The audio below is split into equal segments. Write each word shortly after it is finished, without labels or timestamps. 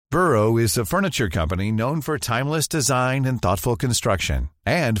Burrow is a furniture company known for timeless design and thoughtful construction,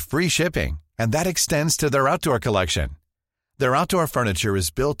 and free shipping, and that extends to their outdoor collection. Their outdoor furniture is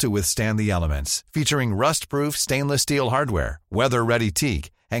built to withstand the elements, featuring rust-proof stainless steel hardware, weather-ready teak,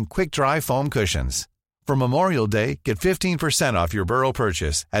 and quick-dry foam cushions. For Memorial Day, get 15% off your Burrow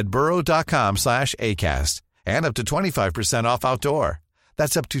purchase at burrow.com/ACAST, and up to 25% off outdoor.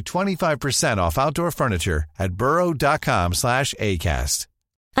 That's up to 25% off outdoor furniture at burrow.com/ACAST.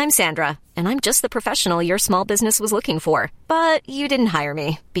 I'm Sandra, and I'm just the professional your small business was looking for. But you didn't hire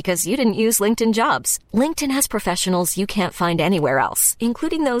me because you didn't use LinkedIn Jobs. LinkedIn has professionals you can't find anywhere else,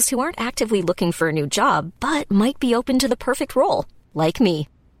 including those who aren't actively looking for a new job, but might be open to the perfect role, like me.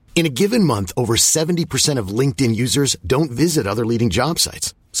 In a given month, over 70% of LinkedIn users don't visit other leading job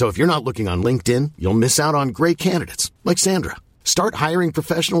sites. So if you're not looking on LinkedIn, you'll miss out on great candidates like Sandra. Start hiring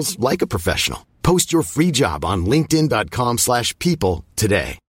professionals like a professional. Post your free job on linkedin.com/people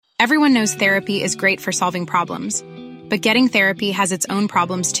today. Everyone knows therapy is great for solving problems, but getting therapy has its own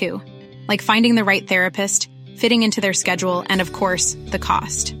problems too, like finding the right therapist, fitting into their schedule, and of course, the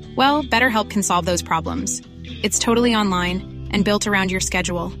cost. Well, BetterHelp can solve those problems. It's totally online and built around your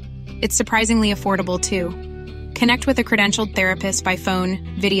schedule. It's surprisingly affordable too. Connect with a credentialed therapist by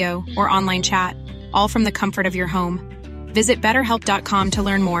phone, video, or online chat, all from the comfort of your home. Visit BetterHelp.com to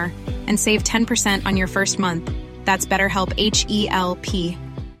learn more and save 10% on your first month. That's BetterHelp, H-E-L-P.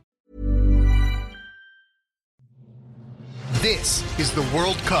 This is the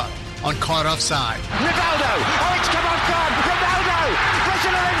World Cup on Caught Offside. Ronaldo! Oh, it's come on, God! Ronaldo!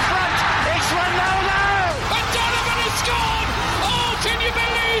 Brazil are in front! It's Ronaldo! And Donovan has scored! Oh, can you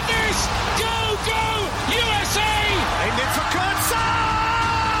believe this? Go, go, USA! Aimed in for Kurtza!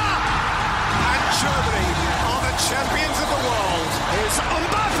 And Germany are the champions of the world. It's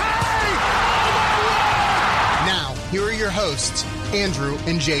Mbappe! Oh, my word! Now, here are your hosts, Andrew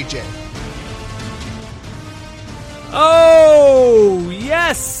and JJ. Oh,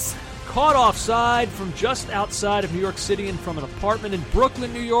 yes! Caught offside from just outside of New York City and from an apartment in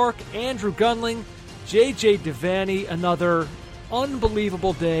Brooklyn, New York. Andrew Gunling, JJ Devaney, another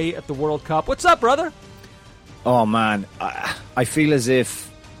unbelievable day at the World Cup. What's up, brother? Oh, man. I feel as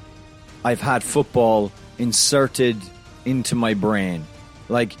if I've had football inserted into my brain.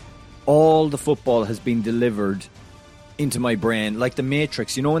 Like, all the football has been delivered into my brain. Like the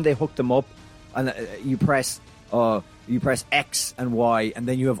Matrix. You know when they hook them up and you press X and Y, and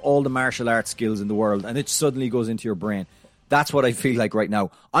then you have all the martial arts skills in the world, and it suddenly goes into your brain. That's what I feel like right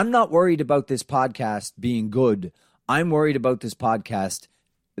now. I'm not worried about this podcast being good. I'm worried about this podcast,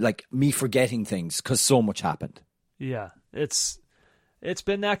 like me forgetting things, because so much happened. Yeah, it's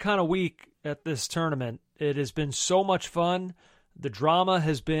been that kind of week at this tournament. It has been so much fun. The drama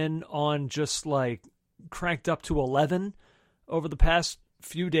has been on just like cranked up to 11 over the past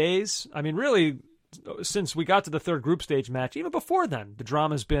few days. I mean, really, since we got to the third group stage match, even before then, the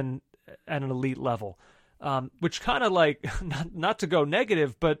drama's been at an elite level, which kind of like, not to go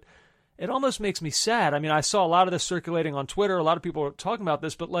negative, but it almost makes me sad. I mean, I saw a lot of this circulating on Twitter. A lot of people were talking about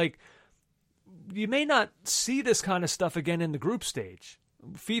this, but like, you may not see this kind of stuff again in the group stage.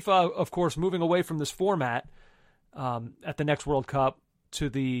 FIFA, of course, moving away from this format at the next World Cup to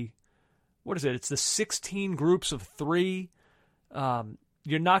the, what is it? It's the 16 groups of 3.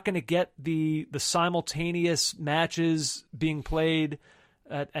 You're not going to get the simultaneous matches being played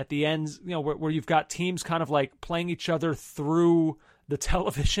at the ends, you know, where you've got teams kind of like playing each other through the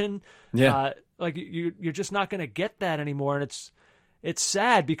television. Yeah. Like you're just not going to get that anymore. And it's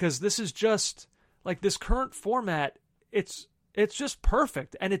sad because this is just like this current format. It's just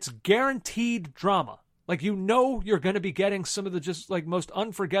perfect, and it's guaranteed drama. Like, you know, you're going to be getting some of the just like most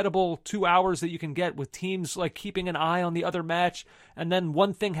unforgettable 2 hours that you can get with teams like keeping an eye on the other match. And then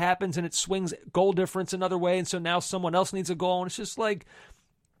one thing happens and it swings goal difference another way. And so now someone else needs a goal. And it's just like,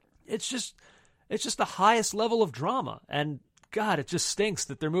 it's just the highest level of drama. And God, it just stinks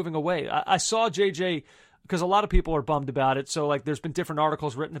that they're moving away. I saw JJ, because a lot of people are bummed about it. So like, there's been different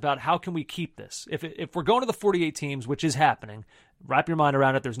articles written about how can we keep this? If we're going to the 48 teams, which is happening, wrap your mind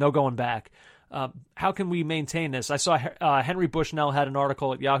around it. There's no going back. How can we maintain this? I saw Henry Bushnell had an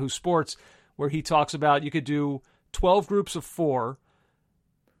article at Yahoo Sports where he talks about you could do 12 groups of 4.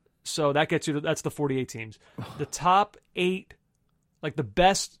 So that gets you that's the 48 teams. The top 8, like the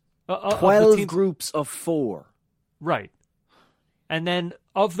best 12 of the teams, groups of 4. Right. And then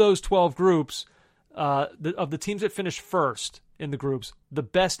of those 12 groups, of the teams that finish first in the groups, the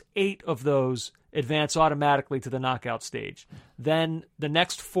best 8 of those advance automatically to the knockout stage. Then the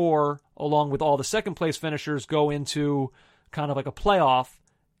next 4, along with all the second place finishers, go into kind of like a playoff,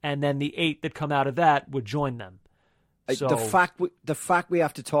 and then the 8 that come out of that would join them. So The fact we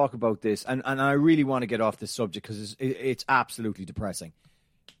have to talk about this, and I really want to get off this subject because it's absolutely depressing.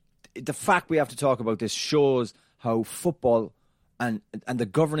 The fact we have to talk about this shows how football and the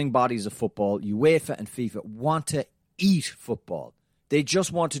governing bodies of football, UEFA and FIFA, want to eat football. They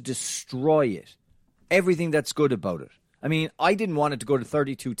just want to destroy it. Everything that's good about it. I mean, I didn't want it to go to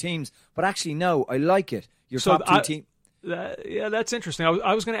 32 teams, but actually, no, I like it. Your top two teams. Yeah, that's interesting.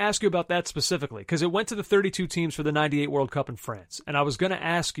 I was going to ask you about that specifically because it went to the 32 teams for the 98 World Cup in France. And I was going to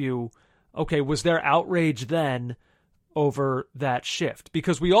ask you, okay, was there outrage then over that shift?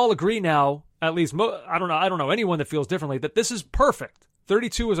 Because we all agree now, at least, I don't know anyone that feels differently, that this is perfect.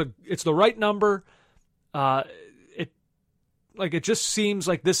 32 it's the right number. It just seems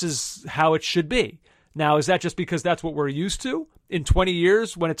like this is how it should be. Now, is that just because that's what we're used to? In 20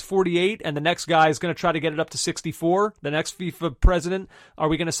 years, when it's 48 and the next guy is going to try to get it up to 64, the next FIFA president, are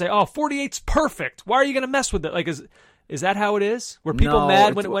we going to say, 48's perfect? Why are you going to mess with it? Like, is that how it is? Were people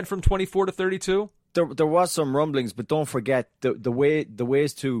mad when it went from 24 to 32? There was some rumblings, but don't forget the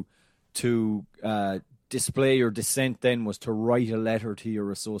ways to display your dissent then was to write a letter to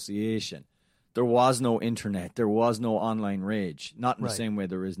your association. There was no internet. There was no online rage. Not in the same way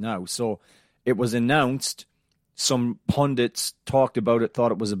there is now. So it was announced. Some pundits talked about it,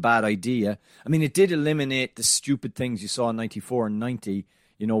 thought it was a bad idea. I mean, it did eliminate the stupid things you saw in 94 and 90,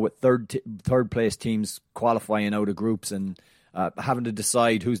 with third place teams qualifying out of groups and having to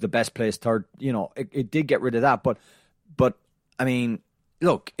decide who's the best placed third. It did get rid of that. But I mean,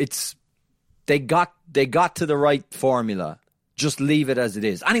 look, they got to the right formula. Just leave it as it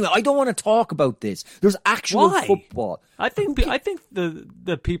is. Anyway, I don't want to talk about this. There's actual football. I think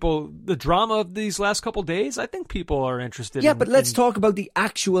the people, the drama of these last couple days, I think people are interested. Yeah, but let's talk about the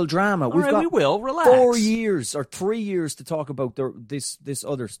actual drama. We will. Relax. 4 years or 3 years to talk about this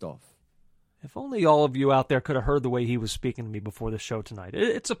other stuff. If only all of you out there could have heard the way he was speaking to me before the show tonight.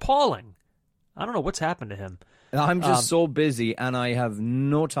 It's appalling. I don't know what's happened to him. I'm just so busy, and I have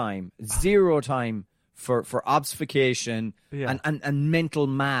no time, zero time for obfuscation and mental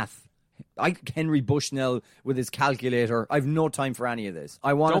math. Henry Bushnell with his calculator. I have no time for any of this.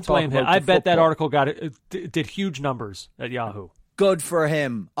 I want to talk blame about him. I bet that article did huge numbers at Yahoo. Good for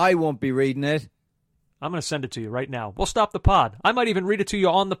him. I won't be reading it. I'm going to send it to you right now. We'll stop the pod. I might even read it to you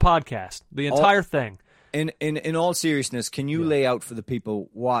on the podcast, the entire thing. In all seriousness, can you lay out for the people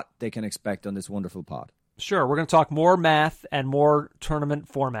what they can expect on this wonderful pod? Sure. We're going to talk more math and more tournament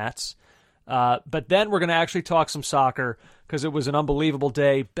formats. But then we're going to actually talk some soccer because it was an unbelievable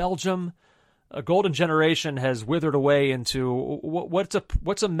day. Belgium, a golden generation, has withered away into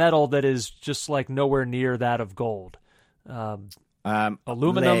what's a metal that is just like nowhere near that of gold.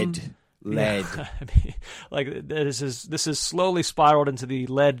 Aluminum, lead. Yeah, I mean, this is slowly spiraled into the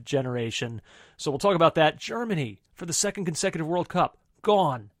lead generation. So we'll talk about that. Germany for the second consecutive World Cup,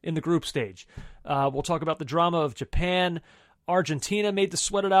 gone in the group stage. We'll talk about the drama of Japan. Argentina made to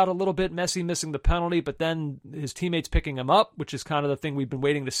sweat it out a little bit, Messi missing the penalty, but then his teammates picking him up, which is kind of the thing we've been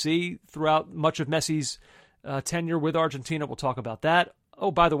waiting to see throughout much of Messi's tenure with Argentina. We'll talk about that.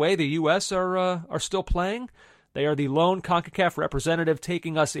 Oh, by the way, the U.S. are still playing. They are the lone CONCACAF representative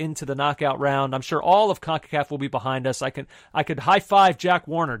taking us into the knockout round. I'm sure all of CONCACAF will be behind us. I could high-five Jack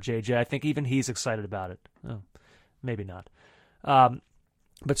Warner, JJ. I think even he's excited about it. Oh, maybe not.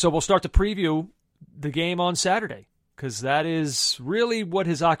 But so we'll start to preview the game on Saturday, because that is really what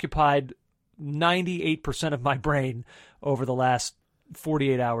has occupied 98% of my brain over the last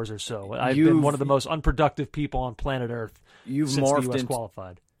 48 hours or so. I've been one of the most unproductive people on planet Earth since the U.S.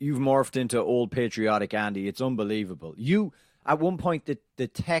 qualified. You've morphed into old patriotic Andy. It's unbelievable. At one point,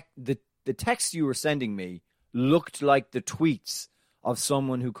 the text you were sending me looked like the tweets of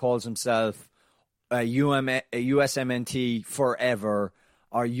someone who calls himself a USMNT forever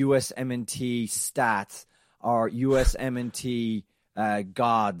or USMNT stats or USMNT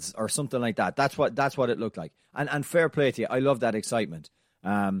gods or something like that. That's what it looked like. And fair play to you. I love that excitement.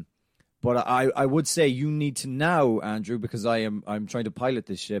 But I would say you need to now, Andrew, because I'm trying to pilot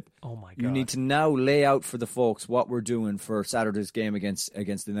this ship. Oh my God! You need to now lay out for the folks what we're doing for Saturday's game against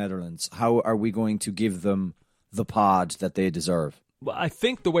the Netherlands. How are we going to give them the pod that they deserve? Well, I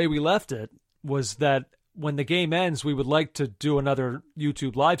think the way we left it was that when the game ends, we would like to do another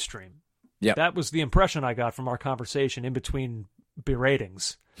YouTube live stream. Yeah, that was the impression I got from our conversation in between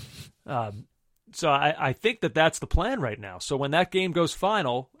beratings. So I think that's the plan right now. So when that game goes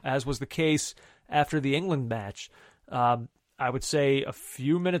final, as was the case after the England match, I would say a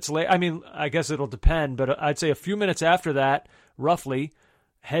few minutes later, I mean, I guess it'll depend, but I'd say a few minutes after that, roughly,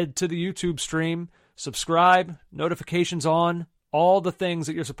 head to the YouTube stream, subscribe, notifications on, all the things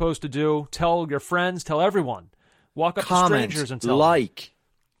that you're supposed to do. Tell your friends, tell everyone Walk up comment, to strangers and tell like. them.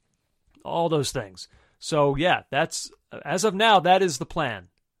 All those things. So, yeah, that's as of now, that is the plan.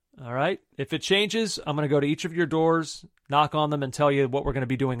 All right? If it changes, I'm going to go to each of your doors, knock on them, and tell you what we're going to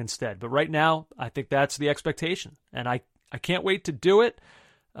be doing instead. But right now, I think that's the expectation. And I can't wait to do it.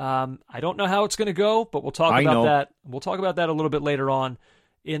 I don't know how it's going to go, but we'll talk about that. We'll talk about that a little bit later on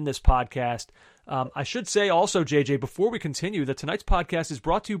in this podcast. I should say also, JJ, before we continue, that tonight's podcast is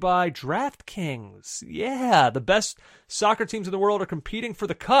brought to you by DraftKings. Yeah, the best soccer teams in the world are competing for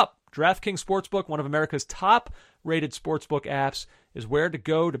the cup. DraftKings Sportsbook, one of America's top-rated sportsbook apps, is where to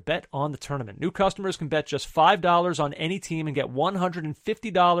go to bet on the tournament. New customers can bet just $5 on any team and get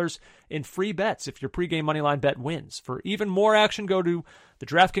 $150 in free bets if your pregame moneyline bet wins. For even more action, go to the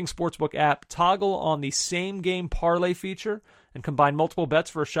DraftKings Sportsbook app, toggle on the same-game parlay feature, and combine multiple bets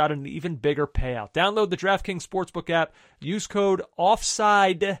for a shot at an even bigger payout. Download the DraftKings Sportsbook app, use code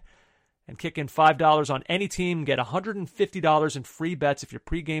OFFSIDE, and kick in $5 on any team, get $150 in free bets if your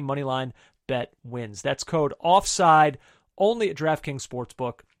pregame moneyline bet wins. That's code OFFSIDE, only at DraftKings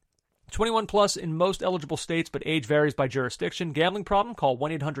Sportsbook. 21 plus in most eligible states, but age varies by jurisdiction. Gambling problem? Call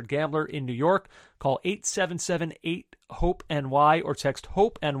 1-800-GAMBLER in New York. Call 877-8-HOPE-NY or text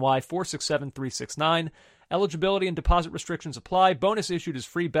HOPE-NY 467-369. Eligibility and deposit restrictions apply. Bonus issued as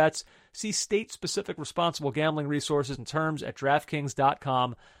free bets. See state-specific responsible gambling resources and terms at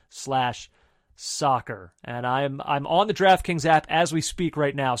DraftKings.com/soccer. And I'm on the DraftKings app as we speak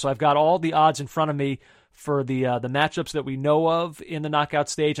right now, so I've got all the odds in front of me for the matchups that we know of in the knockout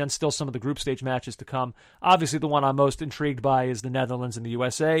stage and still some of the group stage matches to come. Obviously, the one I'm most intrigued by is the Netherlands and the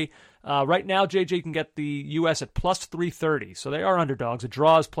USA. Right now, JJ can get the U.S. at plus 330, so they are underdogs. A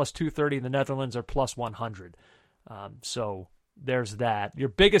draw is plus 230, and the Netherlands are plus 100. So there's that. Your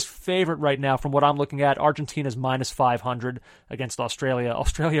biggest favorite right now, from what I'm looking at, Argentina's minus 500 against Australia.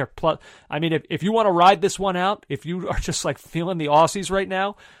 Australia plus. I mean, if you want to ride this one out, if you are just like feeling the Aussies right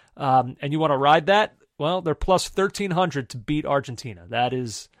now, and you want to ride that, well, they're plus 1,300 to beat Argentina.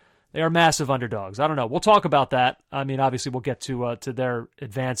 They are massive underdogs. I don't know. We'll talk about that. I mean, obviously, we'll get to their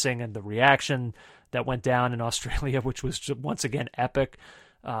advancing and the reaction that went down in Australia, which was just, once again, epic.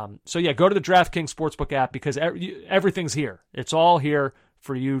 So, yeah, go to the DraftKings Sportsbook app because everything's here. It's all here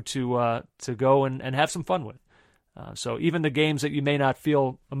for you to go and have some fun with. So even the games that you may not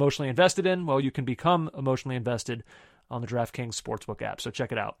feel emotionally invested in, well, you can become emotionally invested on the DraftKings Sportsbook app. So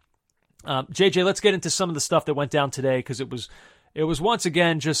check it out. JJ, let's get into some of the stuff that went down today because it was once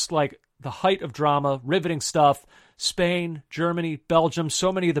again just like the height of drama, riveting stuff. Spain, Germany, Belgium,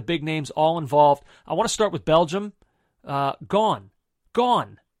 so many of the big names all involved. I want to start with Belgium. Gone.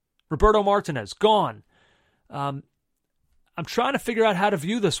 Roberto Martinez, gone. I'm trying to figure out how to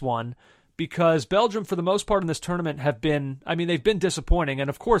view this one because Belgium, for the most part in this tournament, they've been disappointing. And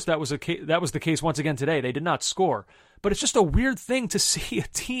of course, that was the case once again today. They did not score. But it's just a weird thing to see a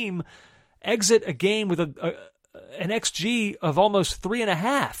team exit a game with an XG of almost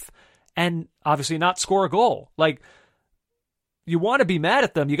 3.5 and obviously not score a goal. Like, you want to be mad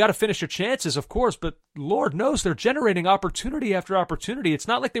at them. You got to finish your chances, of course, but Lord knows they're generating opportunity after opportunity. It's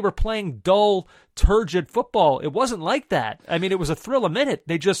not like they were playing dull, turgid football. It wasn't like that. I mean, it was a thrill a minute.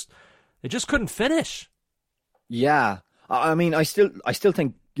 They just couldn't finish. Yeah. I mean, I still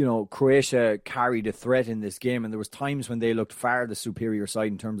think, Croatia carried a threat in this game, and there was times when they looked far the superior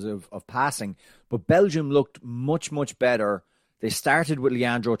side in terms of passing. But Belgium looked much, much better. They started with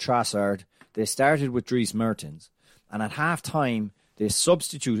Leandro Trossard. They started with Dries Mertens. And at half-time, they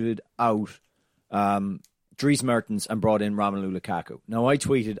substituted out Dries Mertens and brought in Romelu Lukaku. Now, I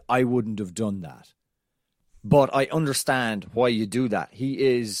tweeted, I wouldn't have done that. But I understand why you do that. He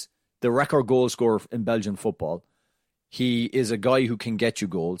is the record goal scorer in Belgian football. He is a guy who can get you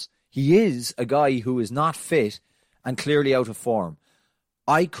goals. He is a guy who is not fit and clearly out of form.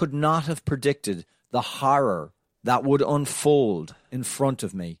 I could not have predicted the horror that would unfold in front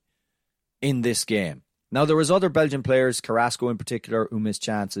of me in this game. Now, there was other Belgian players, Carrasco in particular, who missed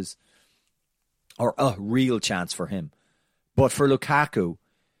chances, or a real chance for him. But for Lukaku,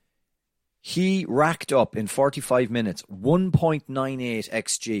 he racked up in 45 minutes 1.98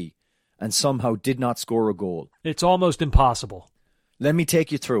 XG and somehow did not score a goal. It's almost impossible. Let me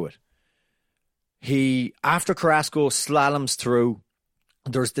take you through it. After Carrasco slaloms through,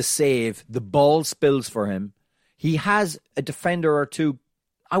 there's the save, the ball spills for him. He has a defender or two,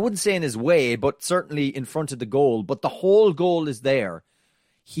 I wouldn't say in his way, but certainly in front of the goal, but the whole goal is there.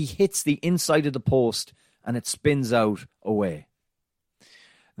 He hits the inside of the post and it spins out away.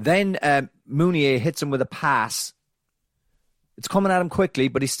 Then Meunier hits him with a pass. It's coming at him quickly,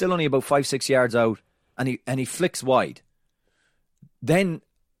 but he's still only about 5-6 yards out, and he flicks wide. Then,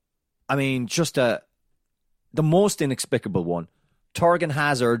 just a the most inexplicable one. Torgan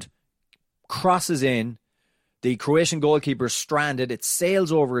Hazard crosses in. The Croatian goalkeeper is stranded. It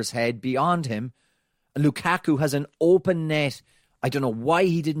sails over his head beyond him. And Lukaku has an open net. I don't know why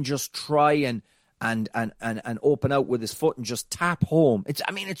he didn't just try and open out with his foot and just tap home. It's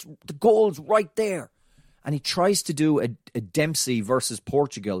the goal's right there. And he tries to do a Dempsey versus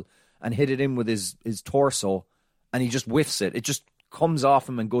Portugal and hit it in with his torso, and he just whiffs it. It just comes off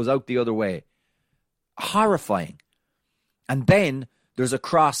him and goes out the other way. Horrifying. And then there's a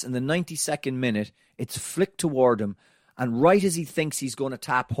cross in the 92nd minute. It's flicked toward him, and right as he thinks he's going to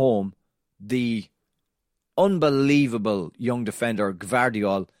tap home, the unbelievable young defender,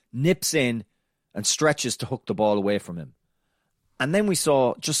 Gvardiol, nips in and stretches to hook the ball away from him. And then we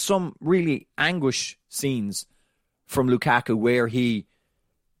saw just some really anguish scenes from Lukaku where he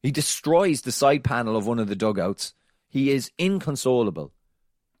destroys the side panel of one of the dugouts. He is inconsolable,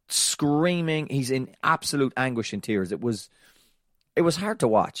 screaming. He's in absolute anguish and tears. It was hard to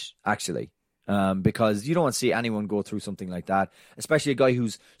watch, actually, because you don't want to see anyone go through something like that, especially a guy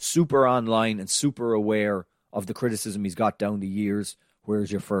who's super online and super aware of the criticism he's got down the years.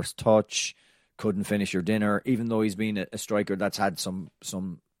 Where's your first touch? Couldn't finish your dinner, even though he's been a striker that's had some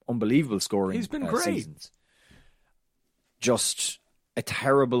unbelievable scoring. He's been great. Seasons. Just a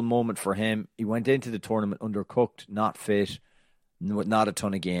terrible moment for him. He went into the tournament undercooked, not fit, not a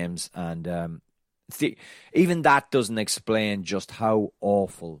ton of games, and even that doesn't explain just how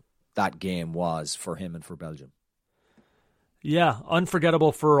awful that game was for him and for Belgium. Yeah,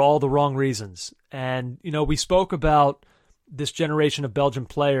 unforgettable for all the wrong reasons. And, we spoke about this generation of Belgian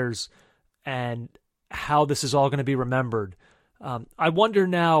players and how this is all going to be remembered. I wonder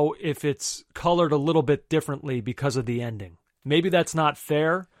now if it's colored a little bit differently because of the ending. Maybe that's not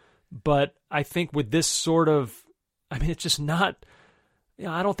fair, but I think with this sort of, it's just not,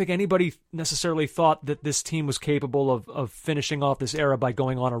 I don't think anybody necessarily thought that this team was capable of finishing off this era by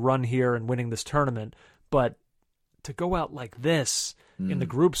going on a run here and winning this tournament. But to go out like this in the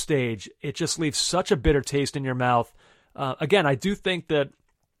group stage, it just leaves such a bitter taste in your mouth. Again, I do think that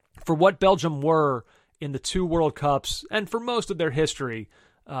for what Belgium were in the 2 World Cups and for most of their history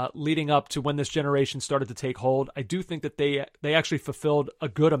leading up to when this generation started to take hold, I do think that they actually fulfilled a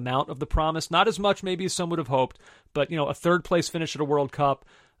good amount of the promise. Not as much maybe as some would have hoped, but a third place finish at a World Cup,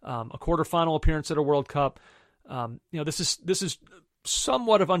 a quarterfinal appearance at a World Cup. This is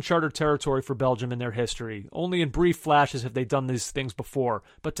somewhat of uncharted territory for Belgium in their history. Only in brief flashes have they done these things before.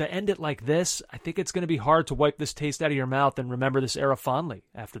 But to end it like this, I think it's going to be hard to wipe this taste out of your mouth and remember this era fondly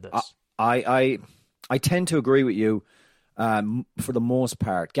after this. I tend to agree with you for the most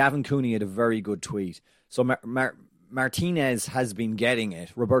part. Gavin Cooney had a very good tweet. So Martinez has been getting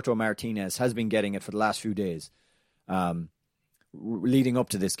it. Roberto Martinez has been getting it for the last few days leading up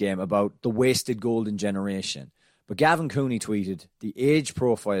to this game about the wasted golden generation. But Gavin Cooney tweeted the age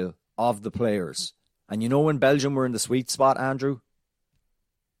profile of the players. And when Belgium were in the sweet spot, Andrew?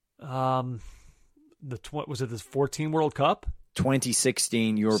 Was it the 14 World Cup?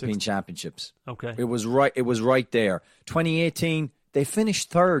 2016 European Championships. Okay. It was right there. 2018, they finished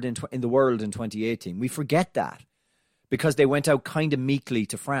third in the world in 2018. We forget that because they went out kind of meekly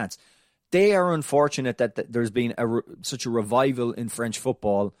to France. They are unfortunate that there's been such a revival in French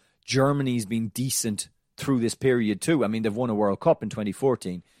football. Germany's been decent through this period too. They've won a World Cup in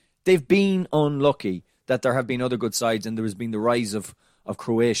 2014. They've been unlucky that there have been other good sides, and there has been the rise of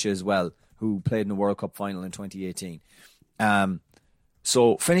Croatia as well, who played in the World Cup final in 2018.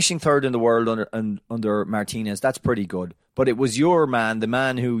 So finishing third in the world under Martinez, that's pretty good. But it was your man, the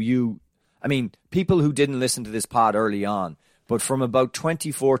man who people who didn't listen to this pod early on, but from about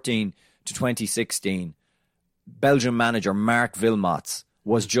 2014 to 2016, Belgian manager Mark Wilmots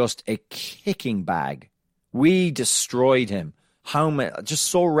was just a kicking bag. We destroyed him. Just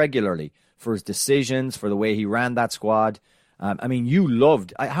so regularly for his decisions, for the way he ran that squad. You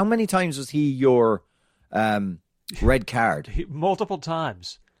loved. How many times was he your red card? Multiple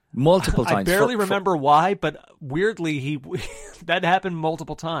times. Multiple times. I barely remember why, but weirdly, that happened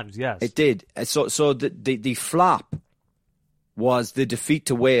multiple times. Yes, it did. So the flop was the defeat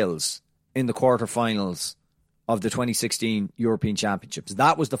to Wales in the quarterfinals of the 2016 European Championships.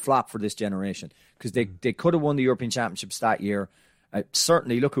 That was the flop for this generation because they could have won the European Championships that year.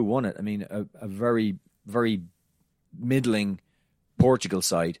 Certainly, look who won it. A very, very middling Portugal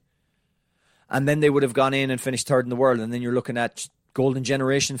side. And then they would have gone in and finished third in the world. And then you're looking at golden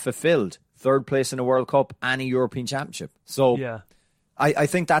generation fulfilled. Third place in a World Cup and a European Championship. So yeah. I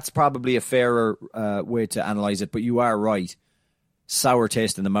think that's probably a fairer way to analyse it. But you are right. Sour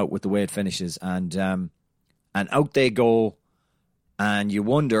taste in the mouth with the way it finishes. And out they go. And you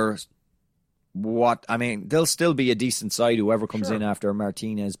wonder, they'll still be a decent side, whoever comes in after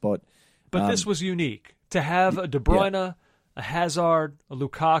Martinez, but this was unique to have a De Bruyne, a Hazard, a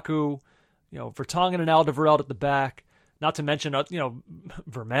Lukaku, Vertonghen and Alderweireld at the back. Not to mention,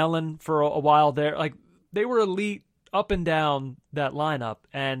 Vermaelen for a while there. Like, they were elite up and down that lineup,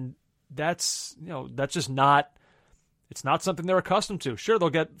 and that's just not. It's not something they're accustomed to. Sure, they'll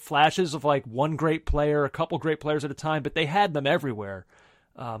get flashes of like one great player, a couple great players at a time, but they had them everywhere.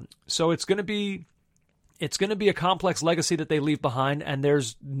 So it's going to be a complex legacy that they leave behind, and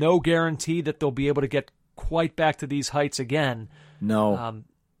there's no guarantee that they'll be able to get quite back to these heights again. No.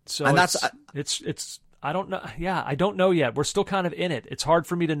 So and it's I don't know. Yeah, I don't know yet. We're still kind of in it. It's hard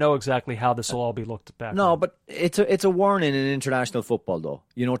for me to know exactly how this will all be looked back. No, but it's a warning in international football, though.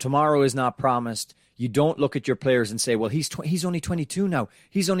 Tomorrow is not promised. You don't look at your players and say, well, he's only 22 now.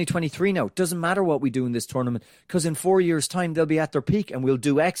 He's only 23 now. Doesn't matter what we do in this tournament, because in 4 years' time, they'll be at their peak and we'll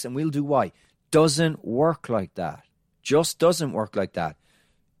do X and we'll do Y. Doesn't work like that. Just doesn't work like that.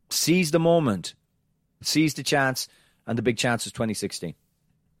 Seize the moment. Seize the chance. And the big chance is 2016.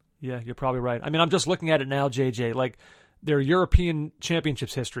 Yeah, you're probably right. I mean, I'm just looking at it now, JJ. Like, their European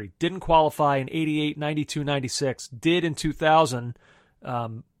Championships history didn't qualify in 88, 92, 96. Did in 2000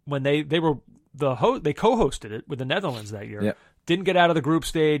 when they were they co-hosted it with the Netherlands that year. Yep. Didn't get out of the group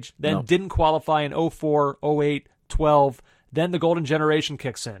stage. Then didn't qualify in 04, 08, 12. Then the golden generation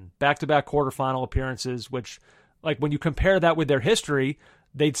kicks in. Back-to-back quarterfinal appearances, which, like, when you compare that with their history,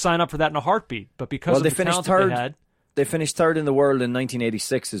 they'd sign up for that in a heartbeat. But because of the talent that they had... They finished third in the world in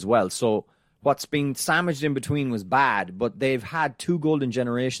 1986 as well. So what's been sandwiched in between was bad, but they've had 2 golden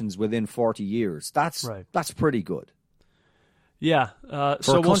generations within 40 years. That's pretty good. Yeah.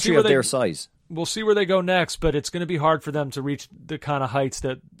 For a country of their size. We'll see where they go next, but it's going to be hard for them to reach the kind of heights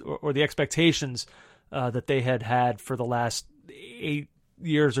that, or the expectations that they had for the last 8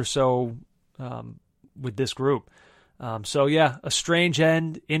 years or so with this group. So yeah, a strange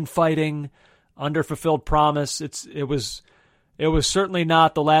end, infighting, underfulfilled promise. It was certainly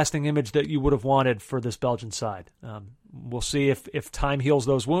not the lasting image that you would have wanted for this Belgian side. We'll see if time heals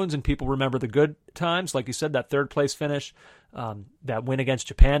those wounds and people remember the good times. Like you said, that third place finish, that win against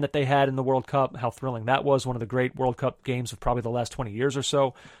Japan that they had in the World Cup, how thrilling that was. One of the great World Cup games of probably the last 20 years or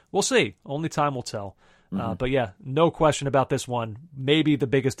so. We'll see. Only time will tell. But yeah, no question about this one. Maybe the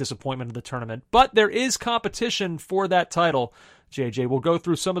biggest disappointment of the tournament. But there is competition for that title, JJ. We'll go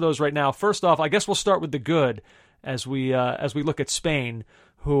through some of those right now. First off, I guess we'll start with the good as we look at Spain,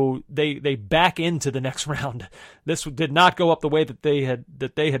 who they back into the next round. This did not go up the way that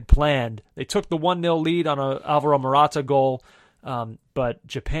they had planned. They took the 1-0 lead on a Alvaro Morata goal, but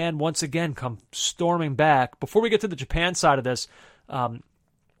Japan once again come storming back. Before we get to the Japan side of this,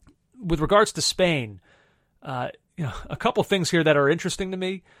 with regards to Spain, a couple things here that are interesting to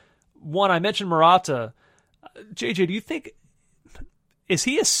me. One, I mentioned Morata. JJ, do you think, is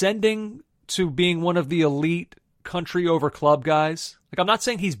he ascending to being one of the elite country over club guys? Like, I'm not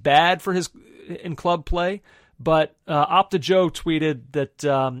saying he's bad for in club play, but Opta Joe tweeted that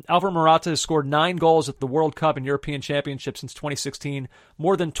Alvaro Morata has scored 9 goals at the World Cup and European Championship since 2016,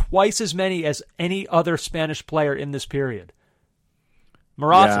 more than twice as many as any other Spanish player in this period.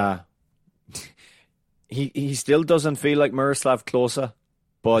 Morata. Yeah. He still doesn't feel like Miroslav Klose,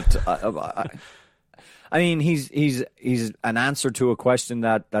 but I mean he's an answer to a question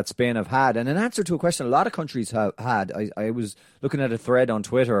that Spain have had, and an answer to a question a lot of countries have had. I was looking at a thread on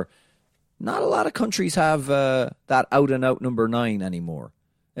Twitter. Not a lot of countries have that out and out number 9 anymore.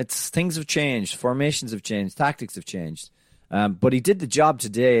 Things have changed, formations have changed, tactics have changed. But he did the job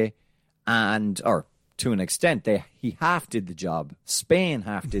today, or to an extent, he half did the job. Spain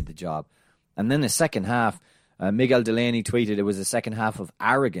half did the job. And then the second half, Miguel Delaney tweeted it was a second half of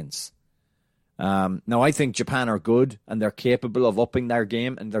arrogance. Now, I think Japan are good, and they're capable of upping their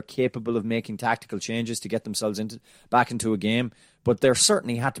game, and they're capable of making tactical changes to get themselves back into a game. But there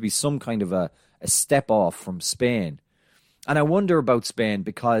certainly had to be some kind of a step off from Spain. And I wonder about Spain,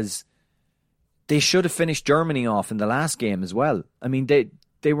 because they should have finished Germany off in the last game as well. I mean,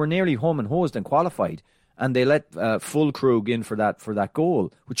 they were nearly home and hosed and qualified, and they let Füllkrug in for that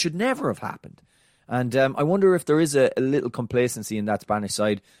goal, which should never have happened. And I wonder if there is a little complacency in that Spanish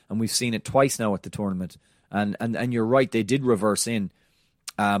side, and we've seen it twice now at the tournament. And you're right, they did reverse in.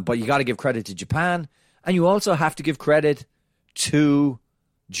 But you got to give credit to Japan, and you also have to give credit to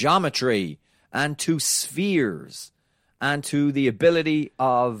geometry and to spheres and to the ability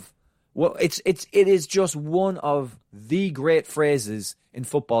of... Well, it is just one of the great phrases in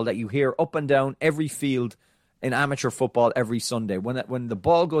football that you hear up and down every field in amateur football every Sunday. When the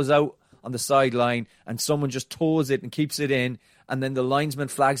ball goes out on the sideline and someone just toes it and keeps it in, and then the linesman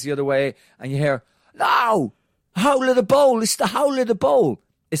flags the other way, and you hear, no, howl of the bowl, it's the howl of the bowl.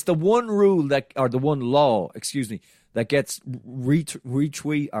 It's the one rule the one law, that gets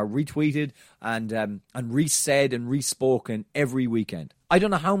retweeted and resaid and respoken every weekend. I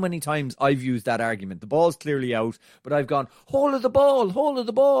don't know how many times I've used that argument. The ball's clearly out, but I've gone, hold of the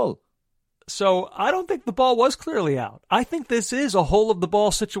ball. So I don't think the ball was clearly out. I think this is a hole of the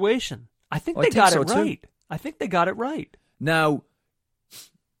ball situation. I think they got it right. I think they got it right. Now,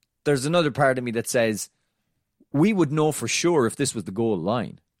 there's another part of me that says we would know for sure if this was the goal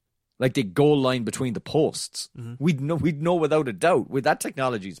line. Like the goal line between the posts. Mm-hmm. We'd know without a doubt. With that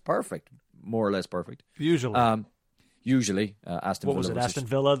technology, it's perfect. More or less perfect. Usually. Aston Villa. What was it, Aston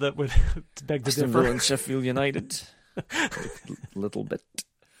Villa that would beg to Aston differ? Villa and Sheffield United. A little bit.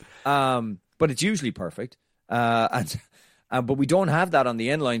 But it's usually perfect. But we don't have that on the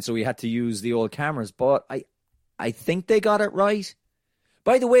end line, so we had to use the old cameras. But I think they got it right.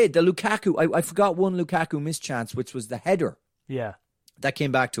 By the way, the Lukaku, I forgot one Lukaku mischance, which was the header. Yeah. That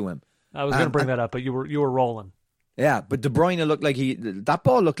came back to him. I was going to bring that up, but you were rolling. Yeah, but De Bruyne looked like that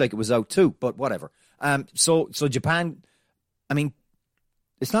ball looked like it was out too, but whatever. So Japan, I mean,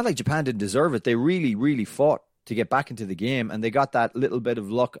 it's not like Japan didn't deserve it. They really, really fought to get back into the game, and they got that little bit of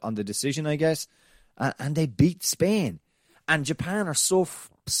luck on the decision, I guess, and they beat Spain. And Japan are so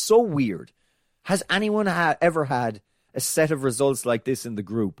weird. Has anyone ever had a set of results like this in the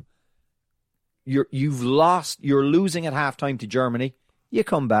group? You're losing at halftime to Germany. You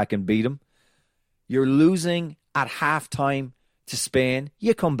come back and beat them. You're losing at halftime to Spain.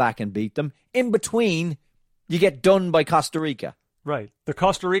 You come back and beat them. In between, you get done by Costa Rica. Right. The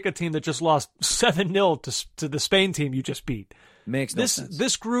Costa Rica team that just lost 7-0 to the Spain team you just beat. Makes no sense.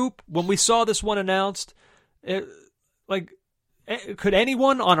 This group, when we saw this one announced, could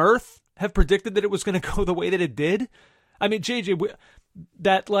anyone on earth have predicted that it was going to go the way that it did? I mean, JJ,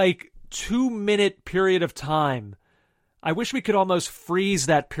 that 2-minute period of time, I wish we could almost freeze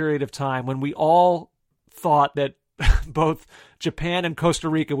that period of time when we all thought that both Japan and Costa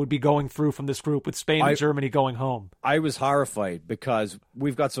Rica would be going through from this group with Spain and Germany going home. I was horrified because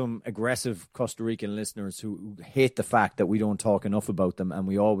we've got some aggressive Costa Rican listeners who hate the fact that we don't talk enough about them and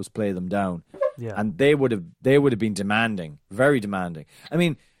we always play them down. Yeah. And they would have been demanding, very demanding. I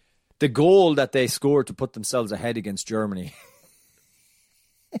mean, the goal that they scored to put themselves ahead against Germany,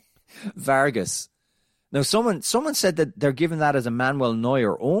 Vargas. Now, someone said that they're giving that as a Manuel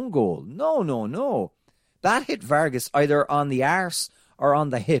Neuer own goal. No. That hit Vargas either on the arse or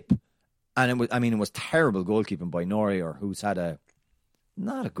on the hip. And it was terrible goalkeeping by Neuer, who's had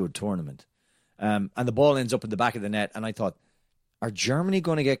not a good tournament. And the ball ends up in the back of the net. And I thought, are Germany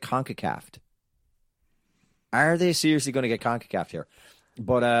going to get CONCACAF'd? Are they seriously going to get CONCACAF'd here?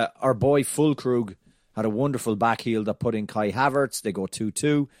 But our boy Füllkrug had a wonderful back heel that put in Kai Havertz. They go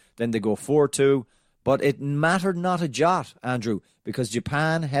 2-2. Then they go 4-2. But it mattered not a jot, Andrew, because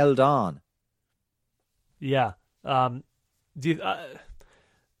Japan held on. Yeah. Do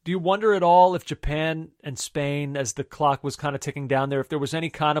you wonder at all if Japan and Spain, as the clock was kind of ticking down there, if there was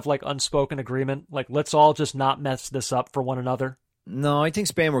any kind of unspoken agreement, let's all just not mess this up for one another? No, I think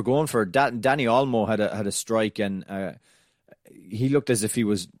Spain were going for it. Dani Olmo had a strike, and he looked as if he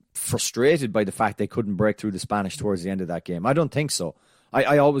was frustrated by the fact they couldn't break through the Spanish towards the end of that game. I don't think so.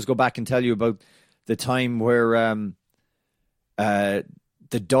 I always go back and tell you about the time where the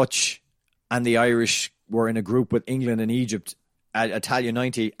Dutch and the Irish were in a group with England and Egypt at Italia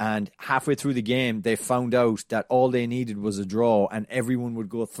 90, and halfway through the game they found out that all they needed was a draw and everyone would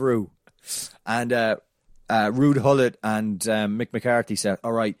go through. And Ruud Gullit and Mick McCarthy said,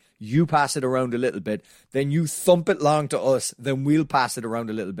 all right, you pass it around a little bit, then you thump it long to us, then we'll pass it around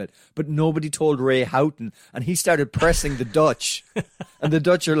a little bit. But nobody told Ray Houghton, and he started pressing the Dutch. And the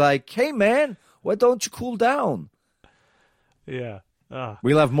Dutch are like, hey man, why don't you cool down? Yeah.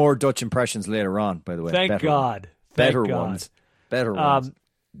 We'll have more Dutch impressions later on, by the way. Thank God. Better ones. Better ones.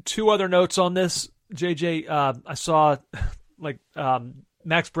 Two other notes on this, JJ. I saw,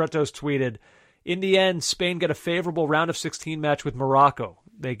 Max Bretos tweeted, in the end, Spain get a favorable round of 16 match with Morocco.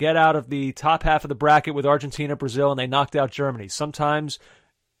 They get out of the top half of the bracket with Argentina, Brazil, and they knocked out Germany. Sometimes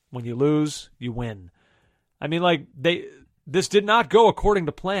when you lose, you win. I mean, this did not go according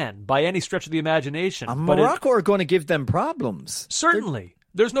to plan by any stretch of the imagination. Morocco are going to give them problems. Certainly.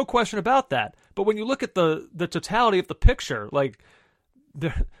 There's no question about that. But when you look at the totality of the picture,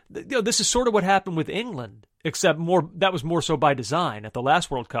 this is sort of what happened with England, except that was more so by design at the last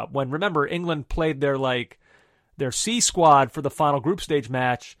World Cup. When, remember, England played their C squad for the final group stage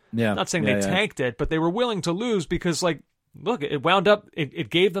match. Yeah. Not saying they tanked it, but they were willing to lose because, look, it wound up, it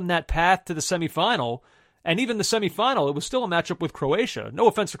gave them that path to the semifinal. And even the semifinal, it was still a matchup with Croatia. No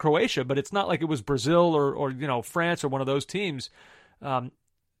offense to Croatia, but it's not like it was Brazil or France or one of those teams.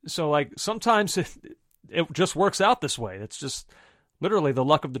 So like sometimes it just works out this way. It's just literally the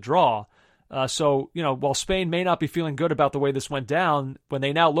luck of the draw. So while Spain may not be feeling good about the way this went down, when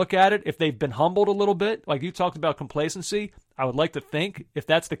they now look at it, if they've been humbled a little bit, like you talked about complacency, I would like to think if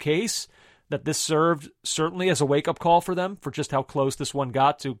that's the case, that this served certainly as a wake-up call for them for just how close this one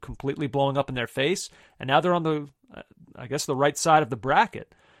got to completely blowing up in their face. And now they're on the right side of the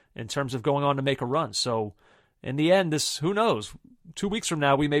bracket in terms of going on to make a run. So in the end, who knows? 2 weeks from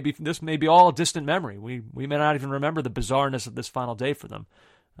now, this may be all a distant memory. We may not even remember the bizarreness of this final day for them.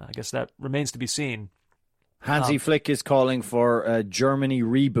 I guess that remains to be seen. Hansi Flick is calling for a Germany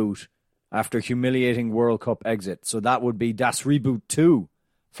reboot after humiliating World Cup exit. So that would be Das Reboot 2.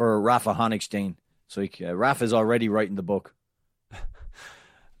 For Rafa Honigstein. So Rafa's already writing the book.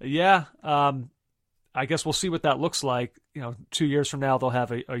 Yeah. I guess we'll see what that looks like. 2 years from now, they'll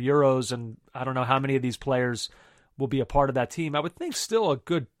have a Euros, and I don't know how many of these players will be a part of that team. I would think still a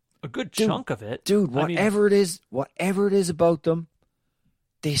good chunk of it. Dude, whatever it is about them,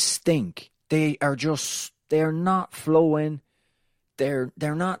 they stink. They're not flowing. They're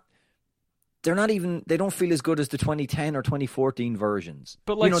not even, they don't feel as good as the 2010 or 2014 versions.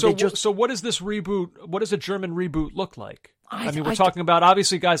 But so what is this reboot? What does a German reboot look like? We're talking about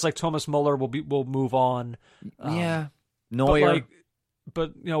obviously guys like Thomas Muller will move on. Yeah. Neuer.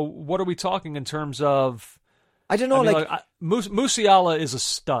 But what are we talking in terms of? I don't know. Musiala is a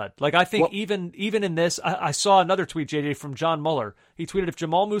stud. Like I think even in this, I saw another tweet, JJ, from John Muller. He tweeted, if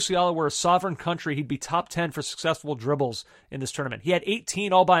Jamal Musiala were a sovereign country, he'd be top 10 for successful dribbles in this tournament. He had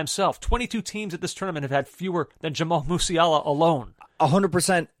 18 all by himself. 22 teams at this tournament have had fewer than Jamal Musiala alone.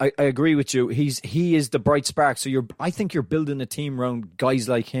 100%. I agree with you. He is the bright spark. So I think you're building a team around guys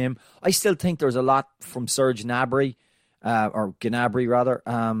like him. I still think there's a lot from Serge Gnabry, or Gnabry rather.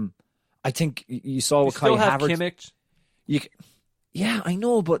 I think you saw what Kai Havertz. Kimmich. Yeah, I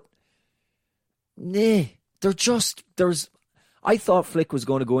know, but I thought Flick was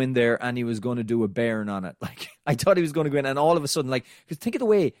going to go in there and he was going to do a Bayern on it. Like I thought he was going to go in, and all of a sudden, because think of the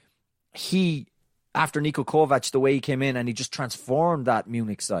way after Niko Kovac, the way he came in and he just transformed that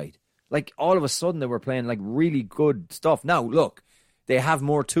Munich side. Like all of a sudden they were playing like really good stuff. Now look, they have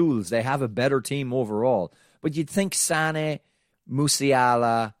more tools, they have a better team overall. But you'd think Sané,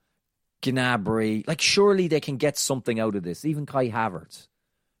 Musiala, Gnabry, like surely they can get something out of this, even Kai Havertz.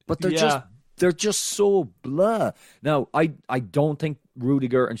 But they're just so blah. Now, I don't think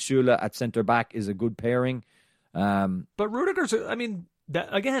Rudiger and Schüller at centre back is a good pairing. But Rudiger's, pairing.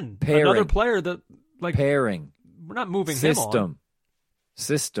 Another player that pairing. We're not moving him on.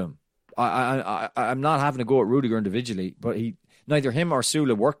 System. I'm not having to go at Rudiger individually, but neither him or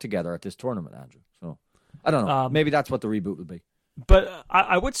Schüller work together at this tournament, Andrew. So I don't know. Maybe that's what the reboot will be. But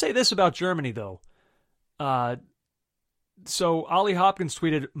I would say this about Germany, though. So Ollie Hopkins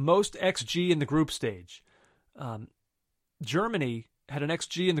tweeted, most XG in the group stage. Germany had an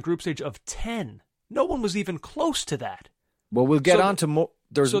XG in the group stage of 10. No one was even close to that. Well, we'll get on to more.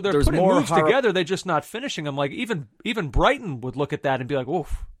 They're putting more moves together. They're just not finishing them. Like even Brighton would look at that and be like,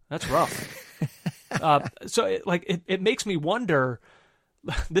 "Oof, that's rough." It makes me wonder.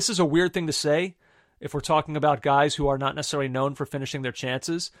 This is a weird thing to say if we're talking about guys who are not necessarily known for finishing their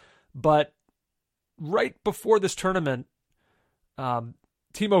chances, but right before this tournament,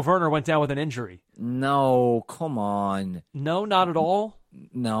 Timo Werner went down with an injury. No, come on. No, not at all.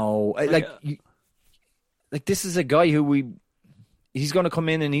 No, this is a guy who he's going to come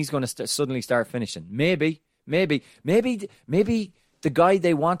in and he's going to suddenly start finishing. Maybe the guy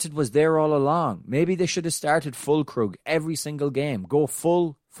they wanted was there all along. Maybe they should have started full Krug every single game. Go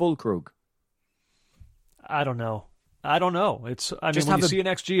full Krug. I don't know. It's when you see an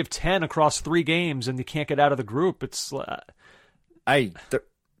XG of 10 across 3 games and you can't get out of the group, it's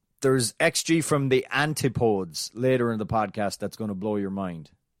there's XG from the antipodes later in the podcast that's going to blow your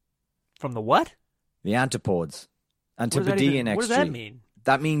mind. From the what? The antipodes. Antipodean XG. What does that mean?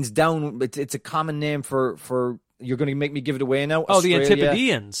 That means down. It's a common name for. You're going to make me give it away now. Oh, Australia. The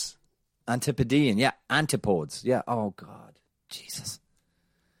Antipodeans. Antipodean, yeah. Antipodes, yeah. Oh, God. Jesus.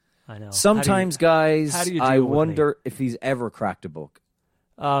 I know. Sometimes, guys, I wonder if he's ever cracked a book.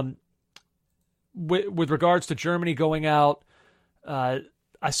 With regards to Germany going out, I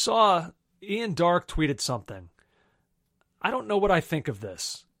saw Ian Dark tweeted something. I don't know what I think of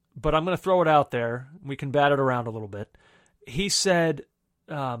this, but I'm going to throw it out there. We can bat it around a little bit. He said,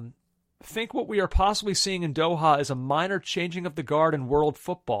 think what we are possibly seeing in Doha is a minor changing of the guard in world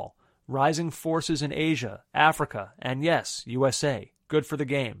football. Rising forces in Asia, Africa, and yes, USA. Good for the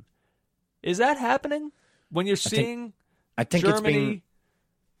game. Is that happening? when you're seeing I think Germany,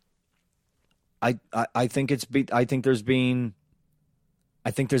 I think there's been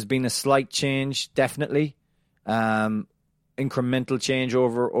a slight change, definitely. Incremental change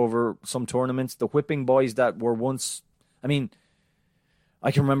over some tournaments. The whipping boys that were once, I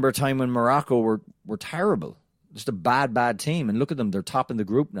can remember a time when Morocco were terrible. Just a bad team. And look at them, they're top in the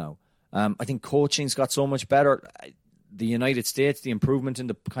group now. I think coaching's got so much better. The United States, the improvement in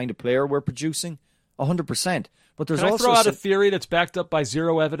the kind of player we're producing, 100%. But there's Can also... I throw out a theory that's backed up by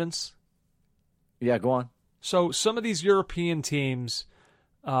zero evidence? Yeah, go on. So some of these European teams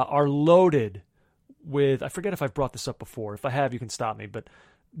are loaded with, I forget if I've brought this up before. If I have, you can stop me. But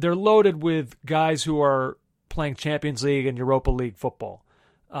they're loaded with guys who are playing Champions League and Europa League football.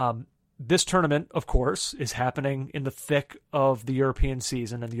 This tournament, of course, is happening in the thick of the European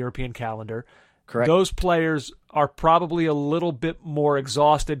season and the European calendar. Correct. Those players are probably a little bit more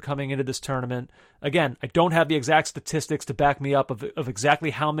exhausted coming into this tournament. Again, I don't have the exact statistics to back me up of exactly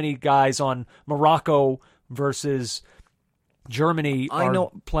how many guys on Morocco versus Germany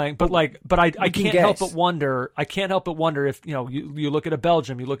are playing, but I can't help but wonder. I can't help but wonder if you look at a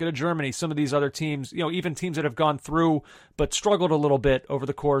Belgium, you look at a Germany, some of these other teams, even teams that have gone through but struggled a little bit over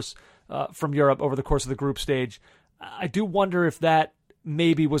the course from Europe over the course of the group stage. I do wonder if that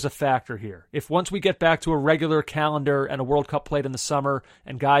maybe was a factor here. If once we get back to a regular calendar and a World Cup played in the summer,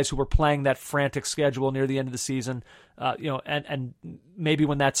 and guys who were playing that frantic schedule near the end of the season, and maybe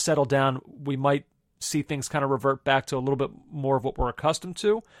when that's settled down, we might see things kind of revert back to a little bit more of what we're accustomed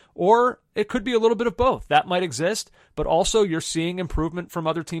to, or it could be a little bit of both. That might exist, but also you're seeing improvement from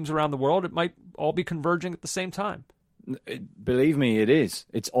other teams around the world. It might all be converging at the same time. Believe me, it is.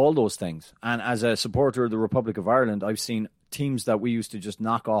 It's all those things. And as a supporter of the Republic of Ireland, I've seen teams that we used to just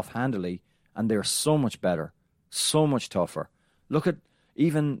knock off handily, and they're so much better, so much tougher. Look at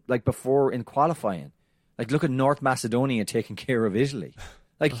even like before in qualifying, like look at North Macedonia taking care of Italy.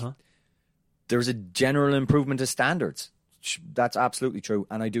 Like there's a general improvement of standards. That's absolutely true,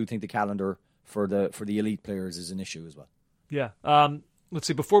 and I do think the calendar for the elite players is an issue as well. Yeah. Let's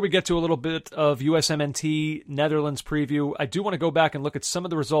see. Before we get to a little bit of USMNT Netherlands preview, I do want to go back and look at some of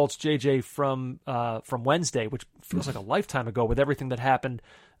the results, JJ, from Wednesday, which feels like a lifetime ago with everything that happened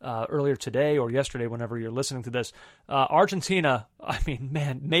earlier today or yesterday, whenever you're listening to this. Argentina,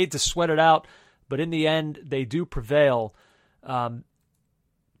 made to sweat it out, but in the end, they do prevail. The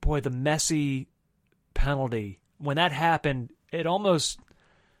Messi penalty, when that happened, it almost...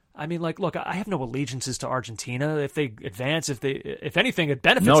 look, I have no allegiances to Argentina. If they advance, if anything, it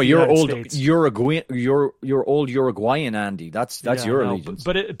benefits the United States. You're old Uruguayan, Andy. That's your allegiance.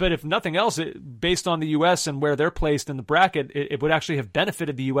 But if nothing else, based on the U.S. and where they're placed in the bracket, it would actually have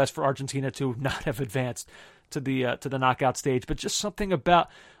benefited the U.S. for Argentina to not have advanced to the knockout stage. But just something about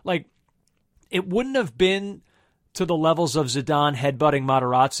it wouldn't have been to the levels of Zidane headbutting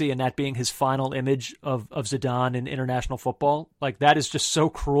Materazzi and that being his final image of Zidane in international football. Like, that is just so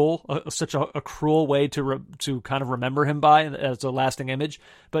cruel, such a cruel way to kind of remember him by as a lasting image.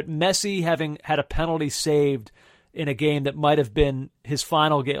 But Messi having had a penalty saved in a game that might have been his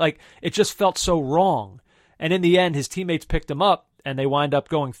final game, it just felt so wrong. And in the end, his teammates picked him up and they wind up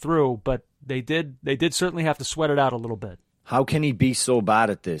going through, but they did certainly have to sweat it out a little bit. How can he be so bad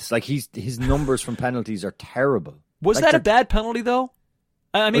at this? His numbers from penalties are terrible. Was that a bad penalty though?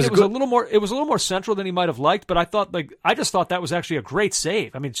 It was a little more central than he might have liked, but I just thought that was actually a great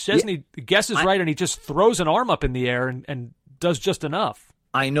save. Szczesny guesses right and he just throws an arm up in the air and does just enough.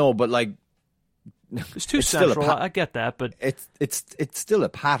 I know, but it's too central. I get that, but it's still a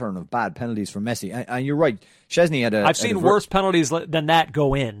pattern of bad penalties for Messi. And you're right. Szczesny had I've seen worse penalties than that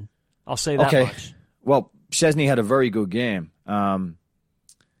go in. I'll say that much. Well, Szczesny had a very good game.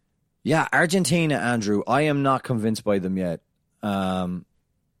 Argentina, Andrew, I am not convinced by them yet.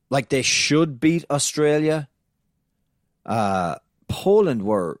 They should beat Australia. Poland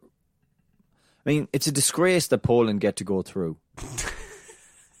were... it's a disgrace that Poland get to go through.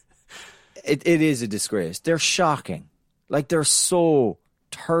 It is a disgrace. They're shocking. They're so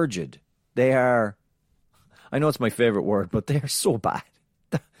turgid. They are... I know it's my favorite word, but they're so bad.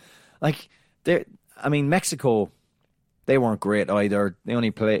 Mexico... They weren't great either. They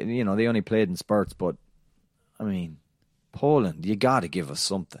only played in spurts. But Poland, you got to give us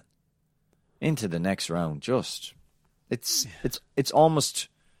something into the next round. It's almost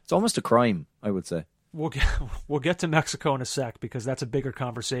a crime, I would say. We'll get to Mexico in a sec because that's a bigger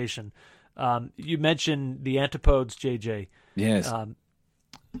conversation. You mentioned the Antipodes, JJ. Yes.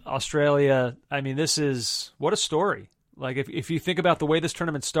 Australia. This is what a story. If you think about the way this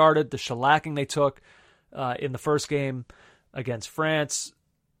tournament started, the shellacking they took. In the first game against France,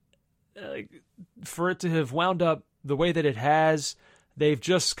 for it to have wound up the way that it has, they've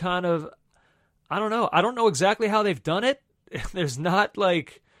just kind of, I don't know. I don't know exactly how they've done it. There's not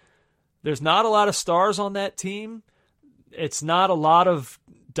a lot of stars on that team. It's not a lot of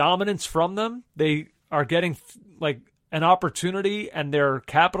dominance from them. They are getting like an opportunity and they're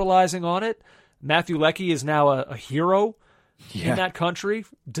capitalizing on it. Matthew Leckie is now a hero in that country,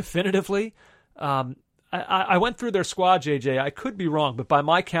 definitively. I went through their squad, JJ. I could be wrong, but by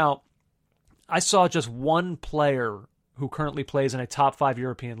my count, I saw just one player who currently plays in a top 5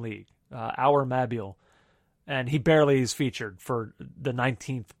 European league, Awer Mabil, and he barely is featured for the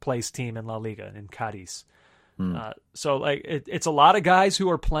 19th place team in La Liga in Cadiz. So like it's a lot of guys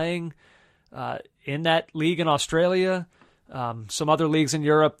who are playing in that league in Australia, some other leagues in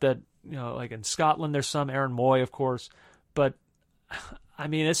Europe that, like in Scotland, there's some, Aaron Moy, of course. But I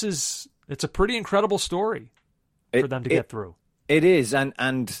mean, it's a pretty incredible story for them to get through. It is.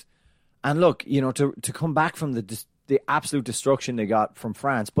 And look, to come back from the absolute destruction they got from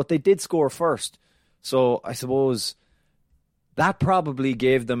France, but they did score first. So I suppose that probably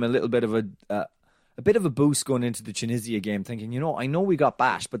gave them a little bit of a boost going into the Tunisia game, thinking, I know we got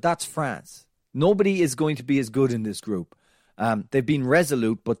bashed, but that's France. Nobody is going to be as good in this group. They've been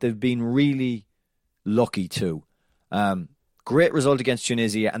resolute, but they've been really lucky too. Great result against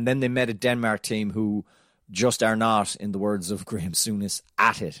Tunisia, and then they met a Denmark team who just are not, in the words of Graham Souness,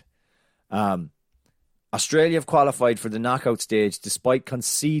 at it. Australia have qualified for the knockout stage despite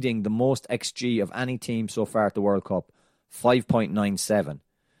conceding the most XG of any team so far at the World Cup, 5.97.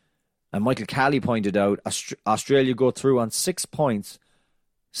 And Michael Calley pointed out Australia go through on 6 points.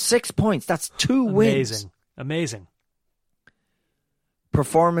 6 points, that's 2 wins. Amazing.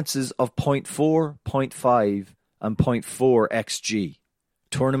 Performances of 0.4, 0.5 and 0.4 XG.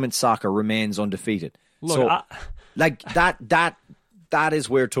 Tournament soccer remains undefeated. Look, so, that is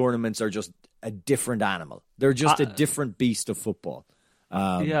where tournaments are just a different animal. They're just a different beast of football.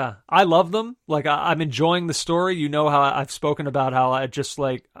 I love them. Like I'm enjoying the story. How I've spoken about how I just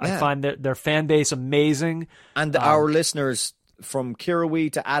I find their fan base amazing. And our listeners from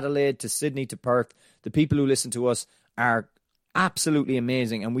Kirrawee to Adelaide to Sydney to Perth, the people who listen to us are absolutely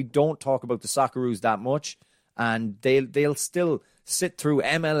amazing. And we don't talk about the Socceroos that much. And they'll still sit through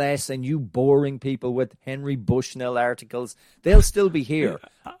MLS and you boring people with Henry Bushnell articles. They'll still be here.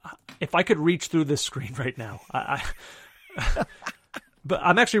 If I could reach through this screen right now, but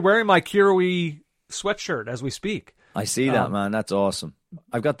I'm actually wearing my Kirrawee sweatshirt as we speak. I see that, man. That's awesome.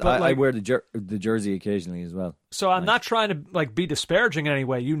 I've got I wear the jersey occasionally as well. So I'm not trying to be disparaging in any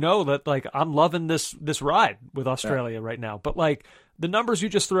way. That I'm loving this ride with Australia right now. But the numbers you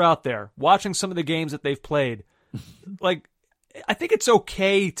just threw out there, watching some of the games that they've played, I think it's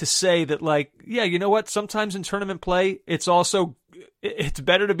okay to say that you know what? Sometimes in tournament play, it's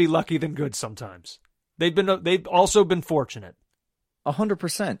better to be lucky than good sometimes. They've also been fortunate.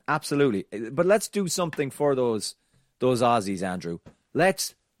 100%, absolutely. But let's do something for those Aussies, Andrew.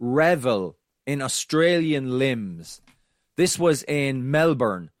 Let's revel in Australian limbs. This was in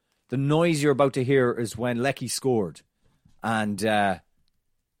Melbourne. The noise you're about to hear is when Leckie scored. And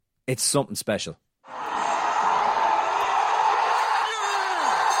it's something special.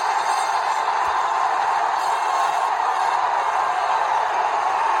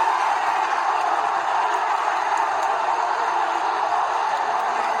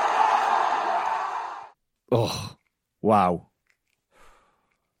 Oh, wow.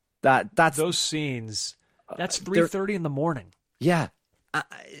 That's those scenes. That's 3:30 in the morning. Yeah.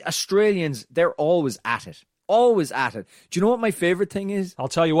 Australians, they're always at it. Always at it. Do you know what my favorite thing is? I'll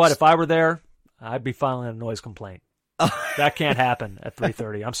tell you what, if I were there, I'd be filing a noise complaint. That can't happen at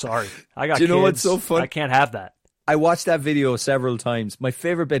 3:30. I'm sorry. I got kids. Do you know what's so fun? I can't have that. I watched that video several times. My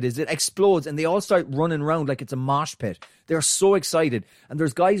favorite bit is it explodes and they all start running around like it's a mosh pit. They're so excited. And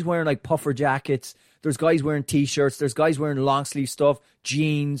there's guys wearing puffer jackets. There's guys wearing T-shirts. There's guys wearing long sleeve stuff,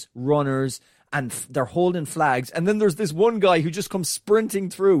 jeans, runners, and they're holding flags. And then there's this one guy who just comes sprinting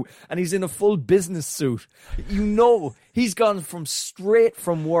through and he's in a full business suit. He's gone straight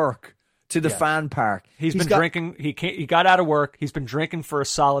from work to the fan park. He's been drinking. He got out of work. He's been drinking for a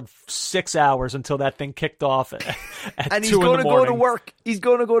solid 6 hours until that thing kicked off at and 2 he's going to go to work. He's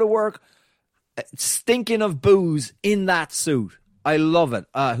going to go to work stinking of booze in that suit. I love it.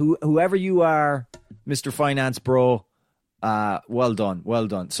 Whoever you are, Mr. Finance Bro, well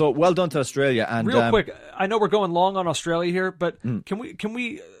done. So well done to Australia. And real quick, I know we're going long on Australia here, but can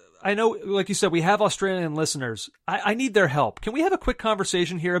we? I know, like you said, we have Australian listeners. I need their help. Can we have a quick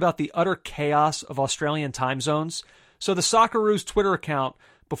conversation here about the utter chaos of Australian time zones? So the Socceroos Twitter account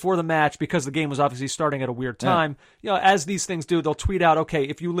before the match, because the game was obviously starting at a weird time, as these things do, they'll tweet out, okay,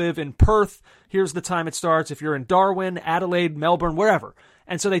 if you live in Perth, here's the time it starts. If you're in Darwin, Adelaide, Melbourne, wherever.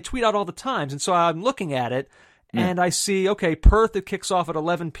 And so they tweet out all the times. And so I'm looking at it, and I see, okay, Perth, it kicks off at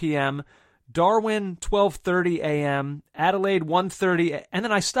 11 p.m., Darwin, 12:30 a.m., Adelaide, 1:30, and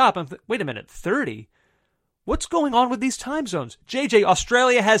then I stop. Wait a minute, 30? What's going on with these time zones? JJ,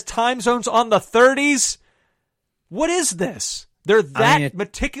 Australia has time zones on the 30s? What is this? They're that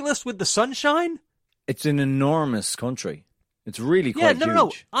meticulous with the sunshine? It's an enormous country. It's really quite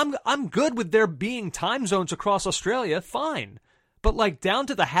huge. No. I'm good with there being time zones across Australia, fine. But like down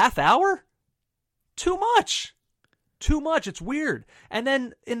to the half hour? Too much. It's weird. And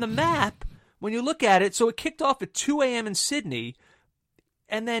then in the map, when you look at it, so it kicked off at 2 a.m. in Sydney,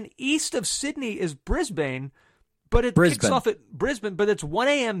 and then east of Sydney is Brisbane, but it kicks off at Brisbane, but it's 1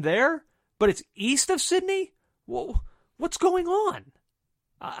 a.m. there, but it's east of Sydney? Well, what's going on?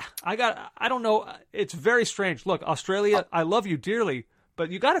 I don't know. It's very strange. Look, Australia, I love you dearly,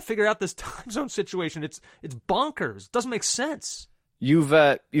 but you got to figure out this time zone situation. It's bonkers. It doesn't make sense. You've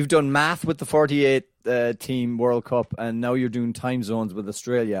done math with the 48 team World Cup, and now you're doing time zones with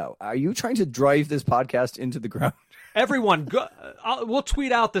Australia. Are you trying to drive this podcast into the ground? Everyone, we'll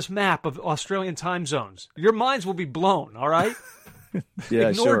tweet out this map of Australian time zones. Your minds will be blown, all right?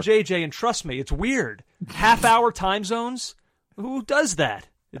 Ignore JJ and trust me, it's weird. Half-hour time zones? Who does that?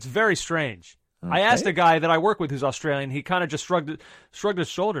 It's very strange. Okay. I asked a guy that I work with who's Australian. He kind of just shrugged his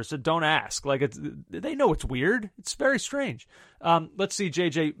shoulders, said, don't ask. Like, they know it's weird. It's very strange. Let's see,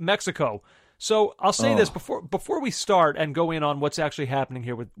 JJ, Mexico. So I'll say this before we start and go in on what's actually happening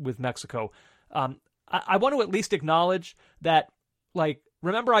here with Mexico. I want to at least acknowledge that, like,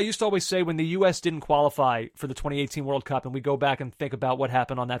 remember I used to always say when the U.S. didn't qualify for the 2018 World Cup, and we go back and think about what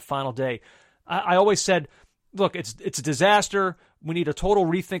happened on that final day, I always said, look, it's a disaster. We need a total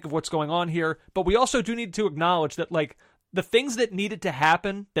rethink of what's going on here. But we also do need to acknowledge that, like, the things that needed to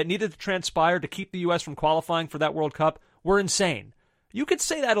happen, that needed to transpire to keep the U.S. from qualifying for that World Cup were insane. You could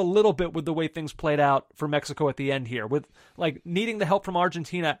say that a little bit with the way things played out for Mexico at the end here, with like needing the help from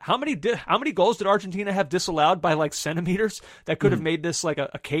Argentina. How many goals did Argentina have disallowed by like centimeters that could have made this like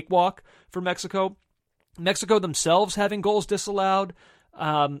a cakewalk for Mexico? Mexico themselves having goals disallowed.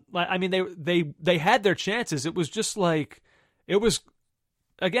 I mean, they had their chances. It was just like,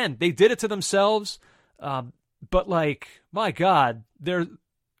 again, they did it to themselves. But like, my God,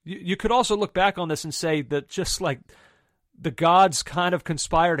 you could also look back on this and say that just like, the gods kind of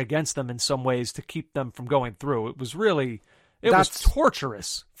conspired against them in some ways to keep them from going through. It was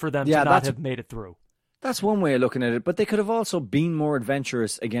torturous for them to not have made it through. That's one way of looking at it, but they could have also been more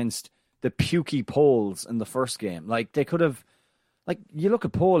adventurous against the pukey Poles in the first game. Like, they could have, like, you look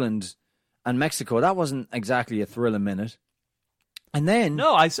at Poland and Mexico, that wasn't exactly a thrilling minute. And then...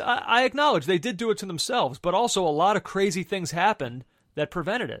 No, I acknowledge they did do it to themselves, but also a lot of crazy things happened that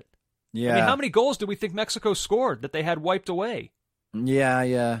prevented it. Yeah. I mean, how many goals do we think Mexico scored that they had wiped away?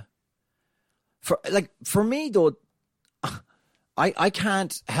 Yeah. For me, though, I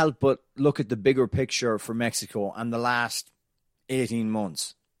can't help but look at the bigger picture for Mexico and the last 18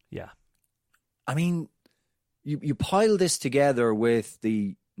 months. Yeah. I mean, you pile this together with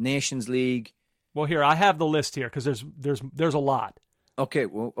the Nations League. Well, here, I have the list here because there's a lot. Okay,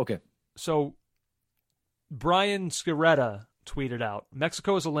 well, okay. So, Brian Sciretta tweeted out,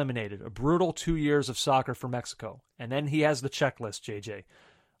 Mexico is eliminated. A brutal 2 years of soccer for Mexico. And then he has the checklist, JJ.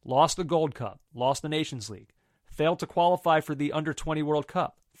 Lost the Gold Cup. Lost the Nations League. Failed to qualify for the Under-20 World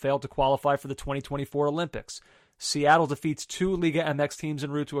Cup. Failed to qualify for the 2024 Olympics. Seattle defeats 2 Liga MX teams en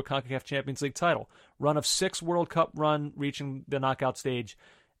route to a CONCACAF Champions League title. Run of 6 World Cup run reaching the knockout stage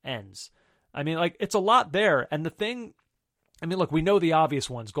ends. I mean, like, it's a lot there. And the thing... I mean, look, we know the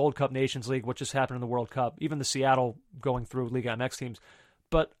obvious ones, Gold Cup, Nations League, what just happened in the World Cup, even the Seattle going through Liga MX teams.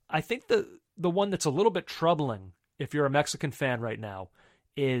 But I think the one that's a little bit troubling, if you're a Mexican fan right now,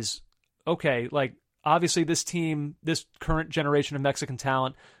 is, okay, like, obviously this team, this current generation of Mexican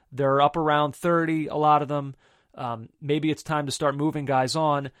talent, they're up around 30, a lot of them. Maybe it's time to start moving guys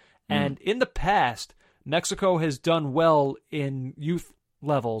on. And in the past, Mexico has done well in youth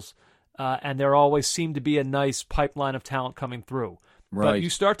levels, and there always seemed to be a nice pipeline of talent coming through. Right. But you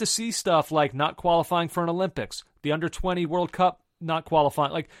start to see stuff like not qualifying for an Olympics, the Under-20 World Cup not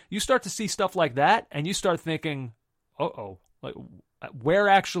qualifying. Like, you start to see stuff like that, and you start thinking, like, where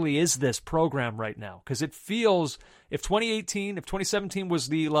actually is this program right now? Because it feels, if 2017 was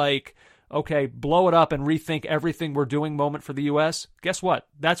the, like, okay, blow it up and rethink everything we're doing moment for the U.S., guess what?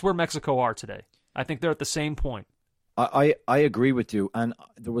 That's where Mexico are today. I think they're at the same point. I agree with you. And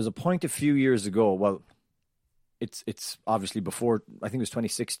there was a point a few years ago, well, it's obviously before, I think it was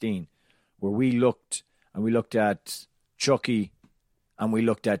 2016, where we looked at Chucky, and we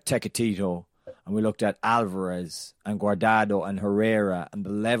looked at Tecatito, and we looked at Alvarez and Guardado and Herrera and the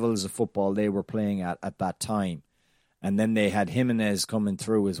levels of football they were playing at that time. And then they had Jimenez coming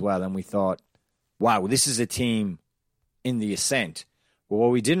through as well, and we thought, wow, this is a team in the ascent. But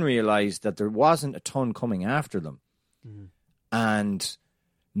what we didn't realize that there wasn't a ton coming after them. Mm-hmm. And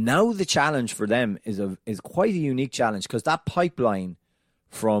now the challenge for them is quite a unique challenge, because that pipeline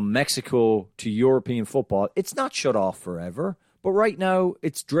from Mexico to European football, it's not shut off forever, but right now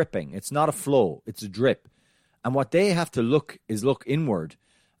it's dripping. It's not a flow, it's a drip. And what they have to look inward.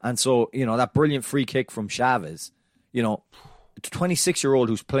 And so, that brilliant free kick from Chavez, a 26-year-old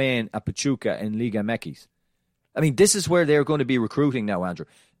who's playing at Pachuca in Liga MX. I mean, this is where they're going to be recruiting now, Andrew.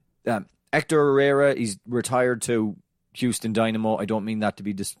 Hector Herrera, he's retired to Houston Dynamo. I don't mean that to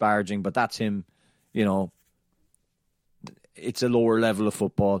be disparaging, but that's him. It's a lower level of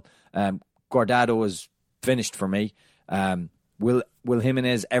football. Guardado is finished for me. Will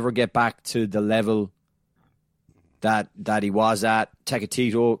Jimenez ever get back to the level that he was at?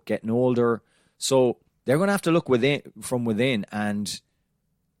 Tecatito getting older, so they're going to have to look from within, and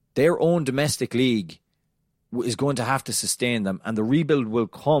their own domestic league is going to have to sustain them, and the rebuild will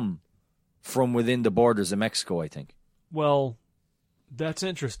come from within the borders of Mexico, I think. Well, that's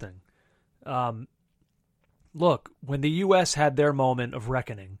interesting. Look, when the U.S. had their moment of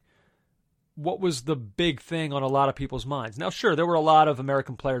reckoning, what was the big thing on a lot of people's minds? Now, sure, there were a lot of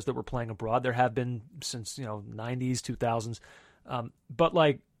American players that were playing abroad. There have been since 90s, 2000s. But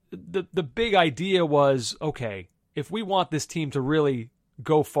like the big idea was, okay, if we want this team to really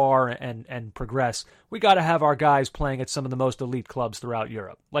go far and progress, we got to have our guys playing at some of the most elite clubs throughout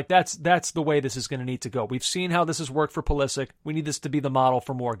Europe. Like that's the way this is going to need to go. We've seen how this has worked for Pulisic. We need this to be the model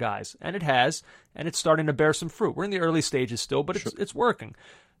for more guys, and it has, and it's starting to bear some fruit. We're in the early stages still, but it's working.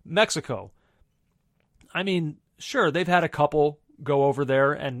 Mexico, I mean, sure, they've had a couple go over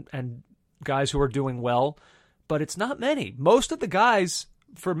there and guys who are doing well, but it's not many. Most of the guys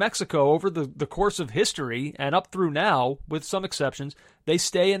for Mexico over the course of history and up through now, with some exceptions, they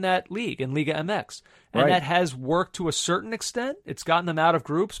stay in that league, in Liga MX. And that has worked to a certain extent. It's gotten them out of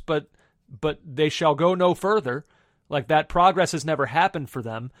groups, but they shall go no further. Like, that progress has never happened for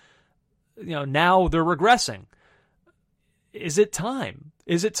them. Now they're regressing. Is it time?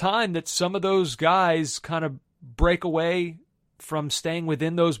 Is it time that some of those guys kind of break away from staying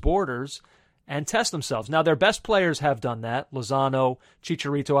within those borders and test themselves? Now, their best players have done that. Lozano,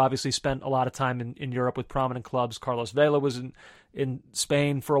 Chicharito obviously spent a lot of time in Europe with prominent clubs. Carlos Vela was in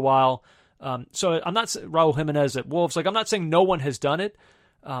Spain for a while. So I'm not Raul Jimenez at Wolves. Like, I'm not saying no one has done it,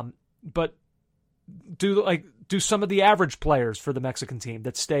 but do some of the average players for the Mexican team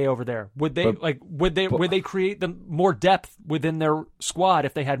that stay over there, would they create them more depth within their squad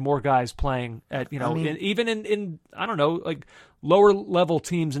if they had more guys playing at even in I don't know, like lower level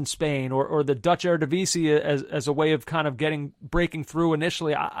teams in Spain or the Dutch Eredivisie as a way of kind of breaking through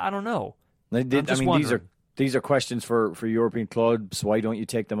initially? I don't know. These are questions for European clubs. Why don't you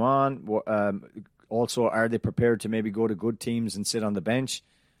take them on? Also, are they prepared to maybe go to good teams and sit on the bench?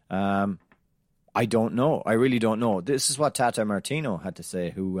 I don't know. I really don't know. This is what Tata Martino had to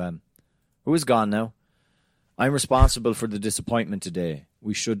say, who is gone now. I'm responsible for the disappointment today.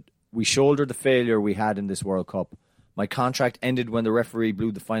 We shoulder the failure we had in this World Cup. My contract ended when the referee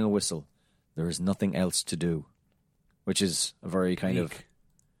blew the final whistle. There is nothing else to do, which is a very kind of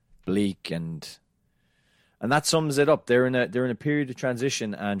bleak and that sums it up. They're in a period of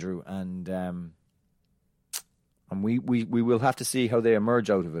transition, Andrew, and we will have to see how they emerge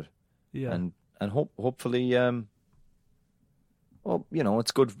out of it. Yeah. And hopefully, it's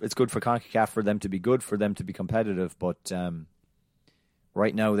good. It's good for CONCACAF for them to be good, for them to be competitive. But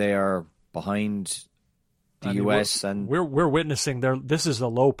right now they are behind the US, and we're witnessing this is the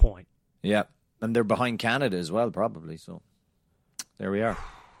low point. Yeah, and they're behind Canada as well, probably. So there we are.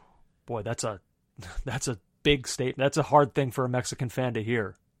 Boy, that's a big statement. That's a hard thing for a Mexican fan to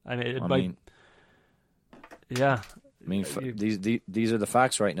hear. Yeah. I mean, these are the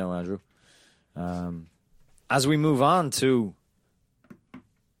facts right now, Andrew. As we move on to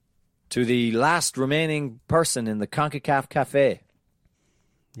the last remaining person in the CONCACAF Cafe.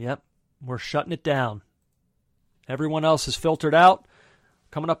 Yep, we're shutting it down. Everyone else is filtered out.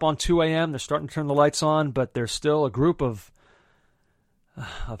 Coming up on 2 a.m., they're starting to turn the lights on, but there's still a group of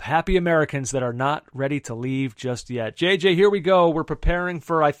happy Americans that are not ready to leave just yet. JJ, here we go. We're preparing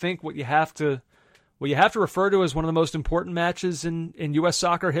for, I think, what you have to refer to as one of the most important matches in U.S.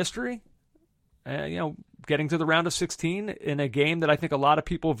 soccer history. getting to the round of 16 in a game that I think a lot of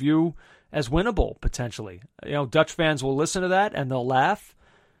people view as winnable, potentially. Dutch fans will listen to that and they'll laugh.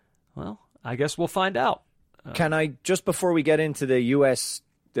 Well, I guess we'll find out. Can I, just before we get into the US,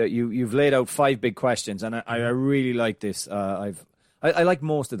 you've laid out 5 big questions, and I really like this. I like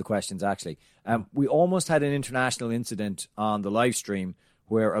most of the questions, actually. We almost had an international incident on the live stream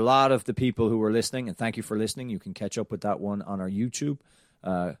where a lot of the people who were listening, and thank you for listening, you can catch up with that one on our YouTube.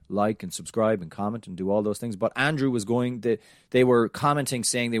 Like and subscribe and comment and do all those things. But Andrew was they were commenting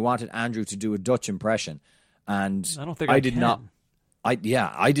saying they wanted Andrew to do a Dutch impression, and I don't think I did can. not. I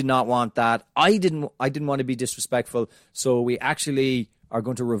did not want that. I didn't want to be disrespectful, so we actually are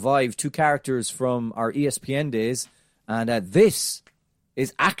going to revive 2 characters from our ESPN days, and this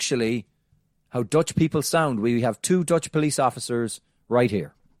is actually how Dutch people sound. We have 2 Dutch police officers right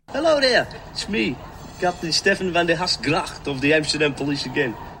here. Hello there, it's me, Captain Stefan van der Hasgracht of the Amsterdam Police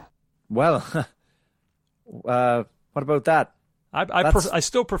again. Well, what about that? I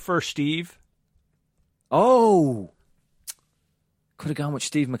still prefer Steve. Oh, could have gone with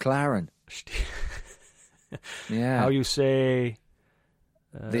Steve McLaren. Yeah. How you say?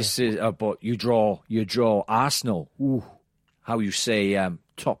 This is, but you draw Arsenal. Ooh, how you say?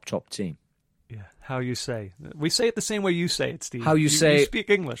 Top team. Yeah. How you say? We say it the same way you say it, Steve. How you say? You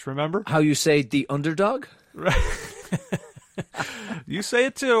speak English, remember? How you say the underdog? Right. You say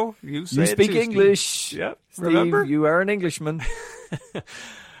it too. You speak English. Steve. Yep. Steve, remember? You are an Englishman.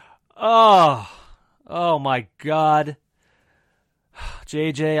 Oh my God.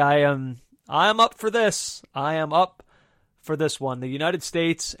 JJ, I am up for this. I am up for this one. The United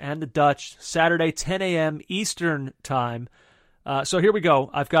States and the Dutch, Saturday, 10 a.m. Eastern time. So here we go.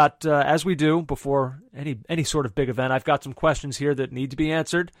 I've got, as we do before any sort of big event, I've got some questions here that need to be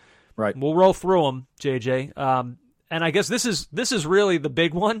answered. Right. We'll roll through them, JJ. And I guess this is really the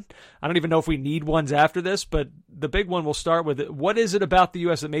big one. I don't even know if we need ones after this, but the big one we'll start with. What is it about the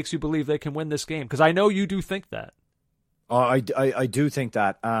U.S. that makes you believe they can win this game? Because I know you do think that. I do think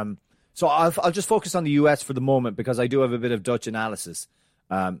that. So I'll just focus on the US for the moment because I do have a bit of Dutch analysis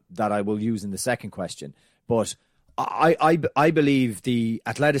that I will use in the second question. But I believe the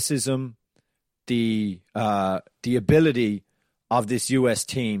athleticism, the ability of this US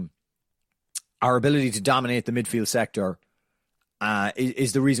team, our ability to dominate the midfield sector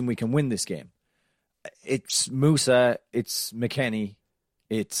is the reason we can win this game. It's Musa, it's McKennie,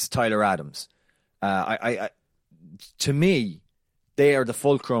 it's Tyler Adams. To me, they are the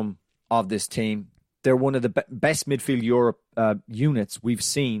fulcrum of this team. They're one of the best midfield Europe units we've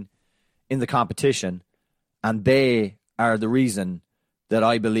seen in the competition, and they are the reason that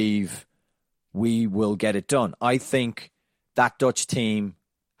I believe we will get it done. I think that Dutch team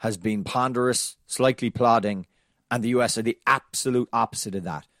has been ponderous, slightly plodding, and the US are the absolute opposite of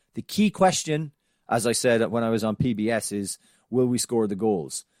that. The key question, as I said when I was on PBS, is will we score the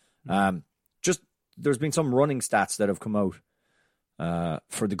goals? There's been some running stats that have come out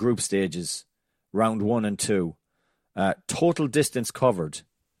for the group stages, round 1 and 2. Total distance covered.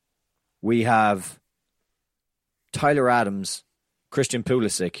 We have Tyler Adams, Christian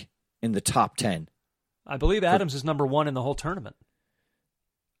Pulisic in the top 10. I believe Adams is number 1 in the whole tournament.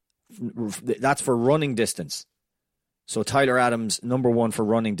 That's for running distance. So Tyler Adams, number 1 for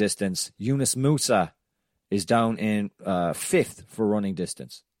running distance. Yunus Musa is down in 5th for running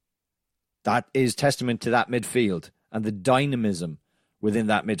distance. That is testament to that midfield and the dynamism within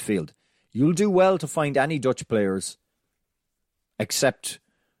that midfield. You'll do well to find any Dutch players except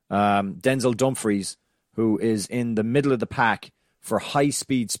Denzel Dumfries, who is in the middle of the pack for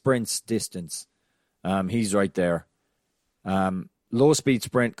high-speed sprints distance. He's right there. Low-speed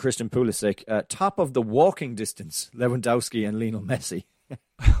sprint, Christian Pulisic. Top of the walking distance, Lewandowski and Lionel Messi.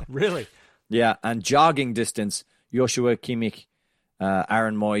 Really? Yeah, and jogging distance, Joshua Kimmich,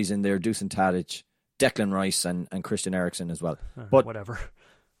 Aaron Moyes in there, Dusan Tadic, Declan Rice, and Christian Eriksen as well. But whatever.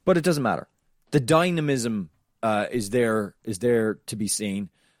 But it doesn't matter. The dynamism is there to be seen.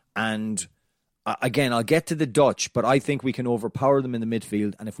 And again, I'll get to the Dutch, but I think we can overpower them in the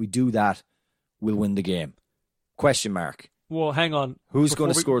midfield. And if we do that, we'll win the game. Question mark. Well, hang on. Who's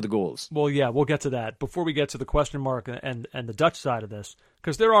going to score the goals? Well, yeah, we'll get to that. Before we get to the question mark and the Dutch side of this,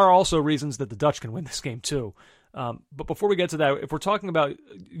 because there are also reasons that the Dutch can win this game too. But before we get to that, if we're talking about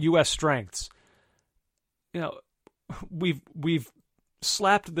U.S. strengths, we've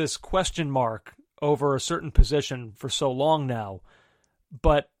slapped this question mark over a certain position for so long now.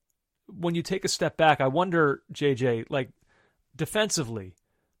 But when you take a step back, I wonder, JJ, like defensively,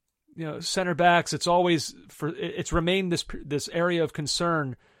 center backs, it's remained this area of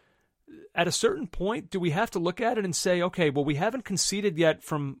concern. At a certain point, do we have to look at it and say, okay, well, we haven't conceded yet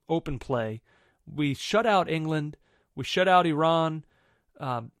from open play. we shut out England, we shut out Iran.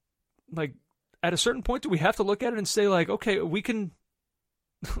 Like, at a certain point, do we have to look at it and say, like, okay, we can,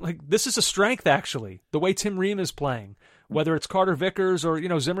 like, this is a strength, actually, the way Tim Ream is playing, whether it's Carter Vickers or,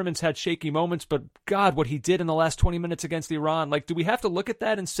 Zimmerman's had shaky moments, but God, what he did in the last 20 minutes against Iran, like, do we have to look at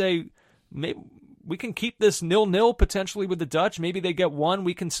that and say, maybe we can keep this 0-0 potentially with the Dutch? Maybe they get one,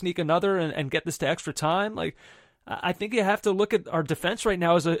 we can sneak another and get this to extra time. Like, I think you have to look at our defense right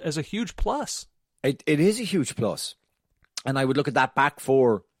now as a huge plus. It is a huge plus. And I would look at that back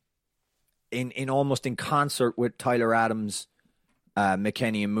four in almost in concert with Tyler Adams,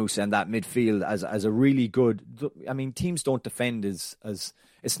 McKennie and Musa, and that midfield as a really good. I mean, teams don't defend as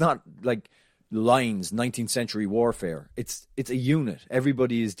it's not like lines, 19th century warfare. It's a unit.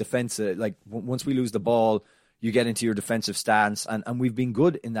 Everybody is defensive. Like, once we lose the ball, you get into your defensive stance, and we've been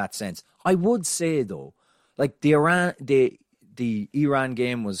good in that sense. I would say though, like the Iran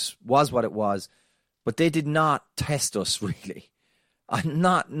game was what it was, but they did not test us really.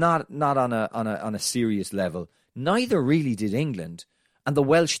 Not on a serious level. Neither really did England, and the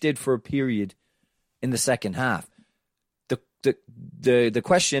Welsh did for a period in the second half. The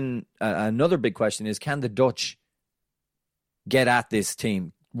question, another big question is, can the Dutch get at this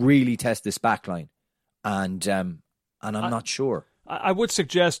team, really test this backline? And I'm not sure. I would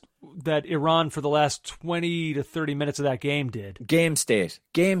suggest that Iran for the last 20 to 30 minutes of that game did. Game state.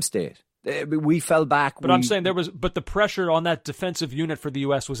 We fell back. But I'm saying but the pressure on that defensive unit for the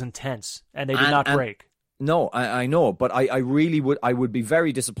U.S. was intense, and they did not break. No, I know, but I really would be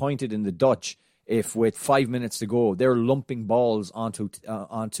very disappointed in the Dutch if with 5 minutes to go they're lumping balls onto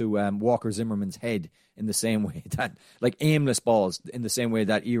Walker Zimmerman's head in the same way that, like, aimless balls in the same way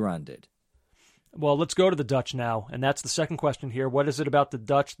that Iran did. Well, let's go to the Dutch now, and that's the second question here. What is it about the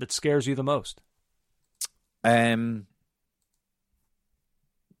Dutch that scares you the most? That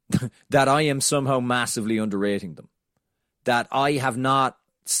I am somehow massively underrating them. That I have not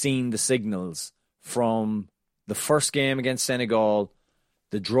seen the signals from the first game against Senegal,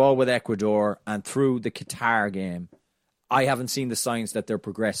 the draw with Ecuador, and through the Qatar game. I haven't seen the signs that they're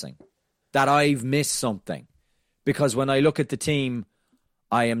progressing. That I've missed something. Because when I look at the team,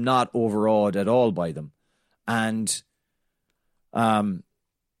 I am not overawed at all by them. And there's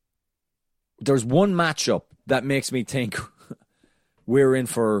one matchup that makes me think we're in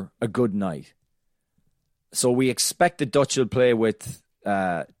for a good night. So we expect the Dutch will play with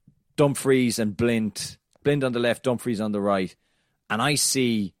Dumfries and Blind on the left, Dumfries on the right, and I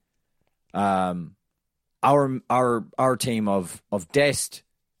see our team of Dest,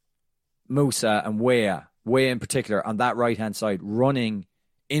 Musa, and Weah in particular on that right hand side, running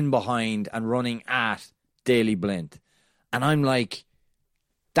in behind and running at Daley Blind, and I'm like,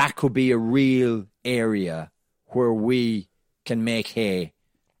 that could be a real area where we can make hay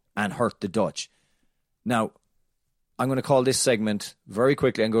and hurt the Dutch. Now, I'm going to call this segment very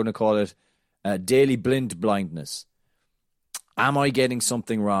quickly. I'm going to call it Daley Blind blindness. Am I getting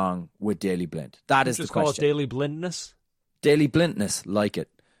something wrong with Daley Blind? That is the question. Just call it Daley Blindness? Daley Blindness, like it.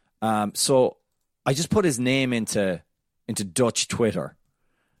 So I just put his name into Dutch Twitter.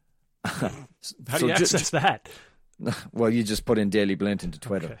 How do you access that? Well, you just put in Daley Blind into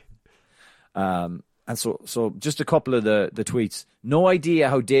Twitter. Okay. And so just a couple of the tweets. No idea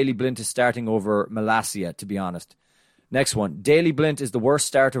how Daley Blind is starting over Malacia, to be honest. Next one. Daley Blind is the worst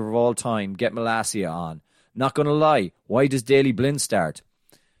starter of all time. Get Malacia on. Not going to lie. Why does Daley Blind start?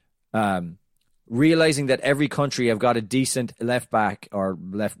 Realizing that every country have got a decent left back, or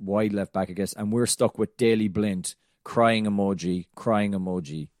wide left back, I guess, and we're stuck with Daley Blind. Crying emoji, crying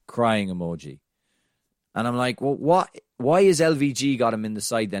emoji, crying emoji. And I'm like, well, why has LVG got him in the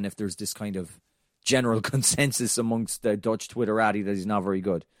side then if there's this kind of general consensus amongst the Dutch Twitterati that he's not very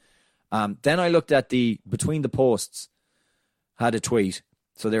good? Then I looked at the Between the Posts, had a tweet.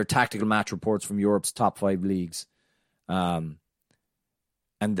 So they're tactical match reports from Europe's top 5 leagues. And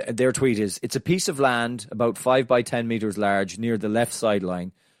their tweet is, it's a piece of land about 5 by 10 meters large near the left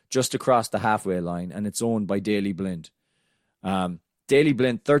sideline, just across the halfway line, and it's owned by Daley Blind. Daley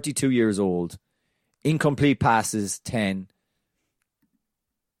Blind, 32 years old, incomplete passes, 10,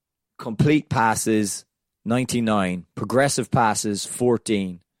 complete passes, 99, progressive passes,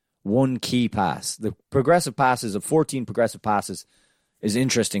 14, one key pass. The progressive passes of 14 progressive passes is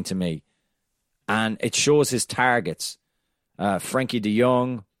interesting to me. And it shows his targets. Frankie de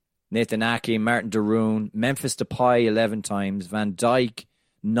Jong, Nathan Ake, Martin de Roon, Memphis Depay 11 times, Van Dijk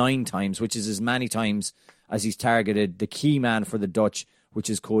 9 times, which is as many times as he's targeted the key man for the Dutch, which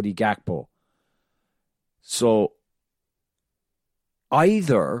is Cody Gakpo. So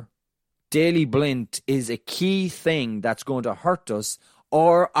either Daley Blind is a key thing that's going to hurt us,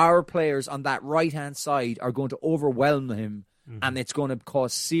 or our players on that right-hand side are going to overwhelm him, and it's going to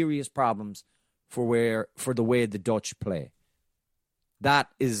cause serious problems for the way the Dutch play. That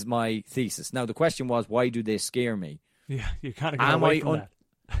is my thesis. Now, the question was, why do they scare me? Yeah, you kind of got away from that.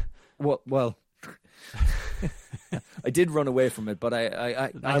 Well, I did run away from it, but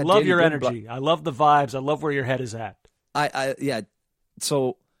I love your energy. I love the vibes. I love where your head is at.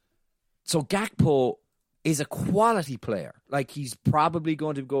 So Gakpo is a quality player. Like, he's probably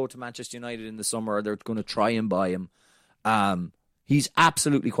going to go to Manchester United in the summer, or they're going to try and buy him. He's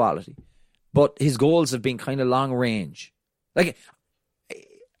absolutely quality, but his goals have been kind of long range. Like,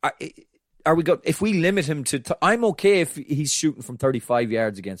 if we limit him to, I'm okay if he's shooting from 35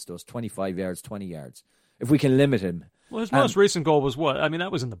 yards against us, 25 yards, 20 yards. If we can limit him. Well, his most recent goal was what? I mean,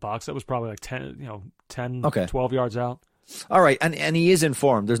 that was in the box. That was probably like 10, 12 yards out. All right, and he is in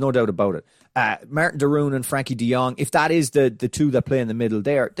form. There's no doubt about it. Martin de Roon and Frankie de Jong, if that is the two that play in the middle,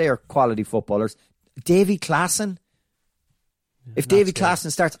 they are quality footballers. Davy Klaassen. If Davy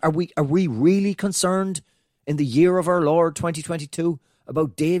Klaassen starts, are we really concerned in the year of our Lord 2022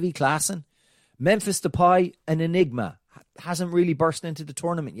 about Davy Klaassen? Memphis Depay, an enigma, hasn't really burst into the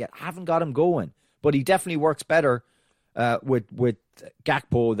tournament yet. Haven't got him going, but he definitely works better with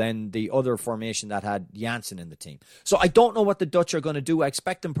Gakpo than the other formation that had Janssen in the team. So I don't know what the Dutch are going to do. I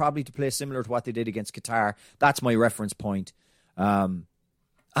expect them probably to play similar to what they did against Qatar. That's my reference point. And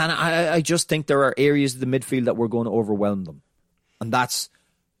I just think there are areas of the midfield that we're going to overwhelm them. And that's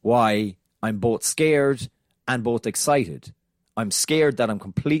why I'm both scared and both excited. I'm scared that I'm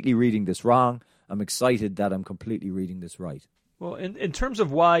completely reading this wrong. I'm excited that I'm completely reading this right. Well, in terms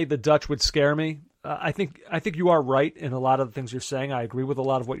of why the Dutch would scare me, I think you are right in a lot of the things you're saying. I agree with a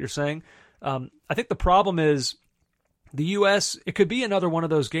lot of what you're saying. I think the problem is the U.S., it could be another one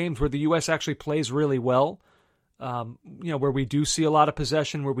of those games where the U.S. actually plays really well, where we do see a lot of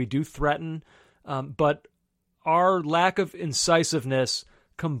possession, where we do threaten, but our lack of incisiveness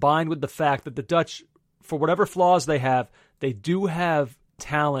combined with the fact that the Dutch, for whatever flaws they do have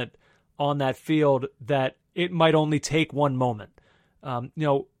talent on that field that it might only take one moment.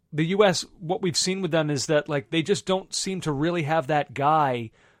 The U.S., what we've seen with them is that they just don't seem to really have that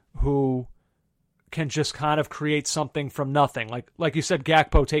guy who can just kind of create something from nothing. Like you said,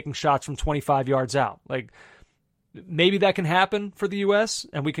 Gakpo taking shots from 25 yards out. Maybe that can happen for the U.S.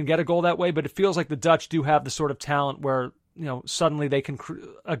 and we can get a goal that way, but it feels like the Dutch do have the sort of talent where suddenly they can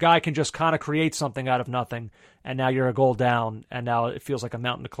a guy can just kind of create something out of nothing, and now you're a goal down, and now it feels like a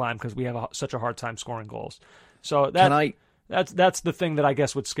mountain to climb because we have such a hard time scoring goals. So that's the thing that I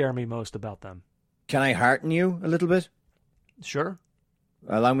guess would scare me most about them. Can I hearten you a little bit? Sure.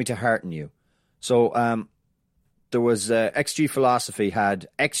 Allow me to hearten you. So there was XG Philosophy had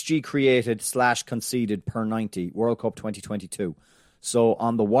XG created / conceded per 90 World Cup 2022. So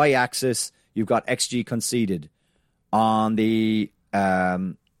on the y-axis, you've got XG conceded. On the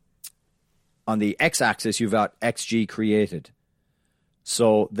x-axis, you've got XG created.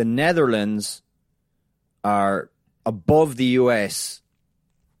 So the Netherlands are above the US.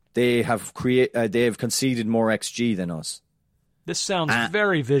 They have conceded more XG than us. This sounds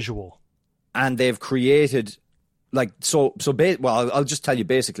very visual. And they've created I'll just tell you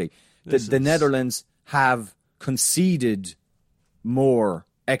basically. The Netherlands have conceded more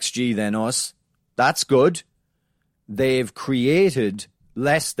XG than us. That's good. They've created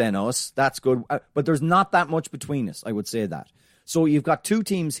less than us. That's good. But there's not that much between us, I would say that. So you've got two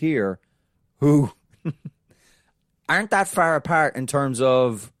teams here who aren't that far apart in terms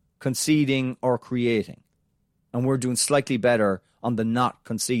of conceding or creating. And we're doing slightly better on the not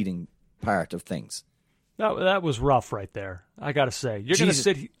conceding part of things. That was rough right there. I got to say, you're going to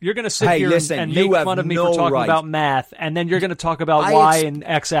sit here listen, and make fun of me for talking about math, and then you're going to talk about Y and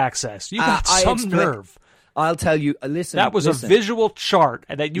X axis. You got some nerve. I'll tell you. Listen, that was a visual chart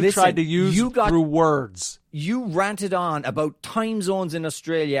that you tried to use through words. You ranted on about time zones in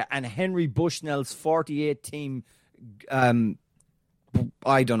Australia and Henry Bushnell's 48 team.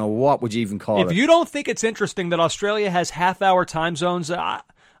 I don't know, what would you even call it? If you don't think it's interesting that Australia has half-hour time zones, I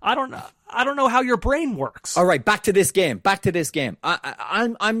don't know how your brain works. All right, back to this game.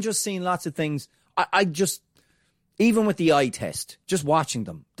 I'm just seeing lots of things. I just, even with the eye test, just watching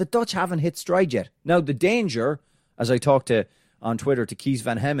them, the Dutch haven't hit stride yet. Now, the danger, as I talked on Twitter to Kees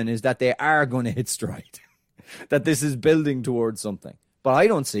van Hemmen, is that they are going to hit stride. That this is building towards something. But I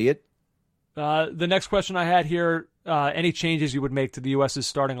don't see it. The next question I had here, any changes you would make to the U.S.'s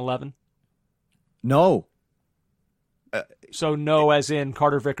starting 11? No. So no, as in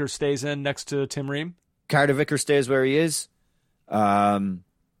Carter Vickers stays in next to Tim Ream? Carter Vickers stays where he is.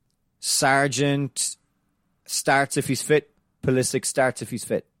 Sargent starts if he's fit. Pulisic starts if he's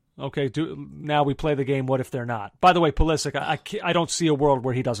fit. Okay, now we play the game, what if they're not? By the way, Pulisic, I don't see a world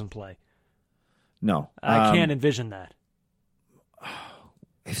where he doesn't play. No. I can't envision that.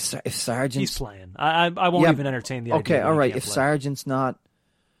 If Sargent's... He's playing. I won't even entertain the idea. Okay, all right. If play. Sargent's not...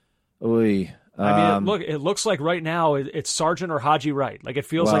 Oy. I mean, it looks like right now it's Sargent or Haji Wright. Like, it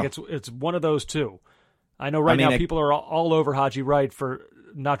feels like it's one of those two. I know now people are all over Haji Wright for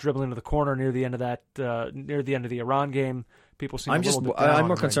not dribbling to the corner near the end of the Iran game. People seem I'm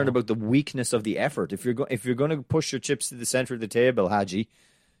more concerned about the weakness of the effort. If you're going to push your chips to the center of the table, Haji,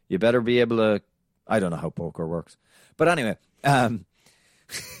 you better be able to... I don't know how poker works. But anyway,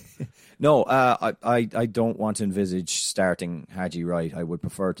 no, I don't want to envisage starting Haji Wright. I would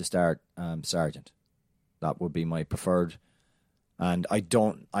prefer to start Sargent. That would be my preferred. And I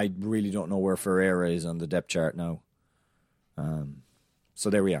really don't know where Ferreira is on the depth chart now. So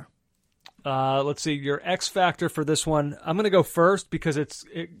there we are. Let's see, your X factor for this one. I'm going to go first because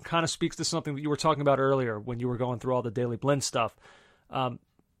it kind of speaks to something that you were talking about earlier when you were going through all the Daily Blind stuff.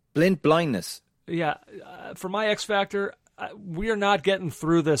 Blindness. Yeah. For my X factor, we are not getting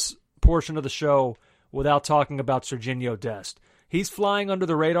through this portion of the show without talking about Sergiño Dest. He's flying under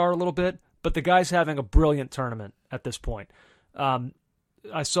the radar a little bit, but the guy's having a brilliant tournament at this point.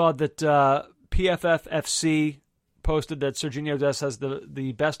 I saw that PFF FC posted that Sergiño Dest has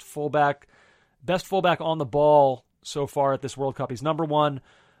the best fullback on the ball so far at this World Cup. He's number one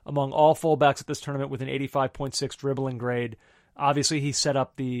among all fullbacks at this tournament with an 85.6 dribbling grade. Obviously, he set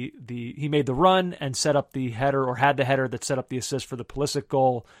up he made the run and set up the header, or had the header that set up the assist for the Pulisic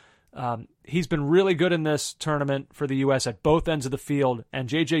goal. He's been really good in this tournament for the U.S. at both ends of the field. And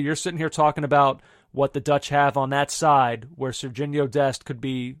JJ, you're sitting here talking about what the Dutch have on that side, where Sergiño Dest could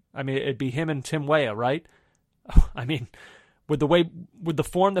be. I mean, it'd be him and Tim Weah, right? I mean, with the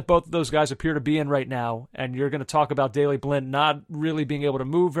form that both of those guys appear to be in right now, and you're going to talk about Daley Blind not really being able to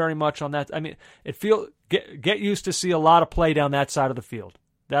move very much on that. I mean, get used to see a lot of play down that side of the field.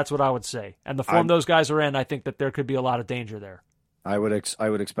 That's what I would say. And the form those guys are in, I think that there could be a lot of danger there. I would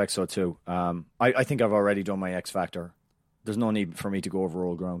expect so too. I think I've already done my X factor. There's no need for me to go over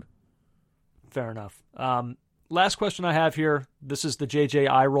old ground. Fair enough. Last question I have here. This is the JJ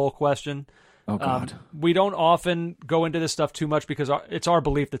eye roll question. Oh, God. We don't often go into this stuff too much because it's our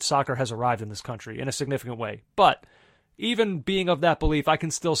belief that soccer has arrived in this country in a significant way. But even being of that belief, I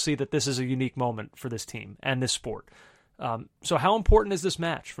can still see that this is a unique moment for this team and this sport. So how important is this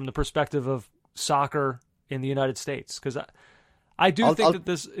match from the perspective of soccer in the United States? Because I do think that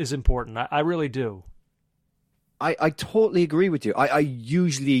this is important. I really do. I totally agree with you. I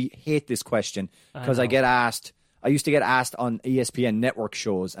usually hate this question because I get asked... I used to get asked on ESPN network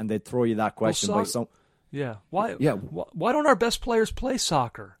shows, and they'd throw you that question by some... Yeah. Why don't our best players play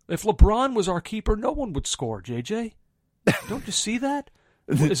soccer? If LeBron was our keeper, no one would score, JJ. Don't you see that?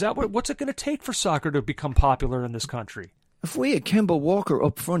 What's it going to take for soccer to become popular in this country? If we had Kemba Walker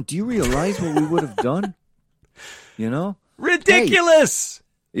up front, do you realize what we would have done? You know? Ridiculous!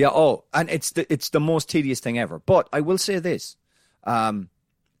 Hey. Yeah, and it's the most tedious thing ever. But I will say this.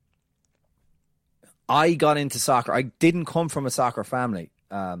 I got into soccer. I didn't come from a soccer family.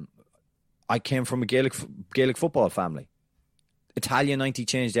 I came from a Gaelic football family. Italia 90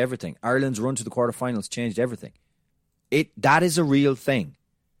 changed everything. Ireland's run to the quarterfinals changed everything. That is a real thing.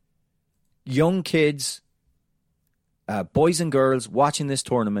 Young kids, boys and girls watching this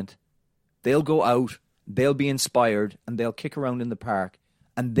tournament, they'll go out, they'll be inspired, and they'll kick around in the park,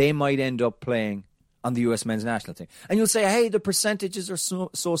 and they might end up playing on the U.S. men's national team. And you'll say, hey, the percentages are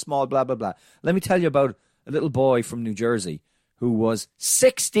so small, blah, blah, blah. Let me tell you about a little boy from New Jersey who was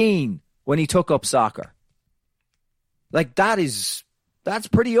 16 when he took up soccer. Like, that's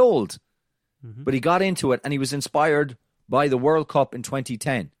pretty old. Mm-hmm. But he got into it, and he was inspired by the World Cup in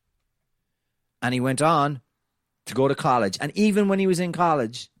 2010. And he went on to go to college. And even when he was in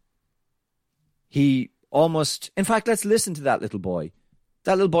college, he almost... In fact, let's listen to that little boy.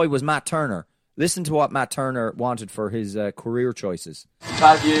 That little boy was Matt Turner. Listen to what Matt Turner wanted for his career choices.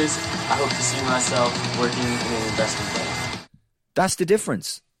 5 years, I hope to see myself working in an investment bank. That's the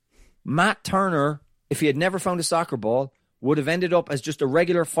difference. Matt Turner, if he had never found a soccer ball, would have ended up as just a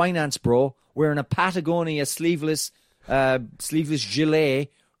regular finance bro wearing a Patagonia sleeveless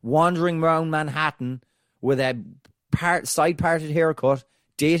gilet, wandering around Manhattan with a side-parted haircut,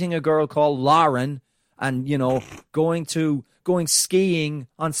 dating a girl called Lauren, and, you know, going skiing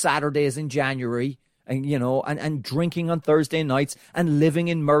on Saturdays in January, and, you know, and drinking on Thursday nights, and living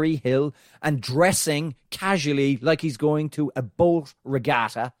in Murray Hill, and dressing casually like he's going to a boat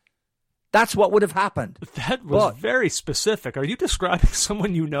regatta. That's what would have happened. That was very specific. Are you describing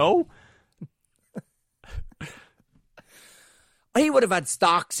someone you know? He would have had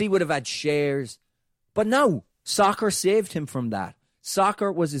stocks. He would have had shares. But no, soccer saved him from that.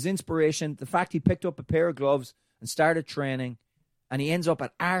 Soccer was his inspiration. The fact he picked up a pair of gloves and started training, and he ends up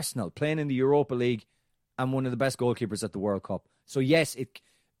at Arsenal playing in the Europa League and one of the best goalkeepers at the World Cup. So yes,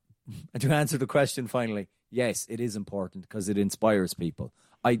 to answer the question finally, yes, it is important because it inspires people.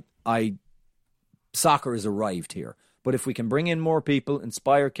 Soccer has arrived here. But if we can bring in more people,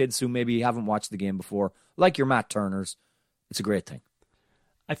 inspire kids who maybe haven't watched the game before, like your Matt Turners, it's a great thing.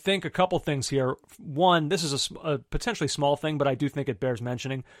 I think a couple things here. One, this is a potentially small thing, but I do think it bears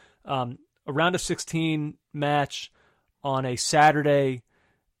mentioning. A round of 16 match on a Saturday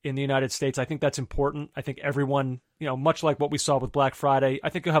in the United States, I think that's important. I think everyone, much like what we saw with Black Friday, I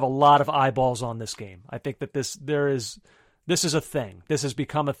think you'll have a lot of eyeballs on this game. I think that this is a thing. This has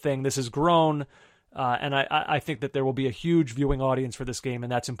become a thing. This has grown. And I think that there will be a huge viewing audience for this game,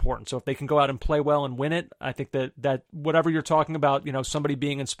 and that's important. So if they can go out and play well and win it, I think that whatever you're talking about, somebody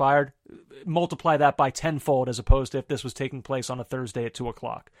being inspired, multiply that by tenfold as opposed to if this was taking place on a Thursday at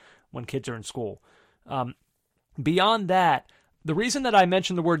 2:00 when kids are in school. Beyond that, the reason that I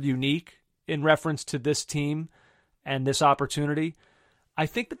mentioned the word unique in reference to this team and this opportunity, I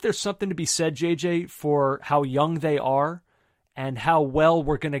think that there's something to be said, JJ, for how young they are and how well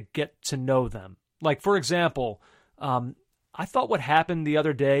we're going to get to know them. Like, for example, I thought what happened the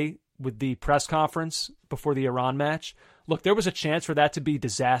other day with the press conference before the Iran match, look, there was a chance for that to be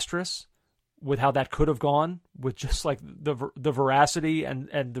disastrous with how that could have gone, with just like the veracity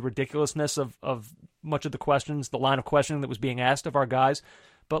and the ridiculousness of much of the questions, the line of questioning that was being asked of our guys.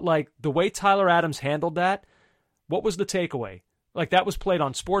 But like the way Tyler Adams handled that, what was the takeaway? Like, that was played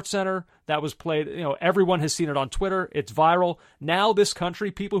on SportsCenter. That was played, everyone has seen it on Twitter. It's viral. Now this country,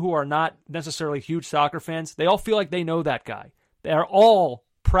 people who are not necessarily huge soccer fans, they all feel like they know that guy. They're all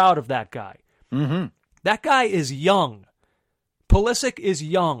proud of that guy. Mm-hmm. That guy is young. Pulisic is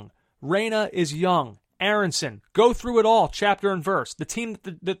young. Reyna is young. Aronson. Go through it all, chapter and verse. The team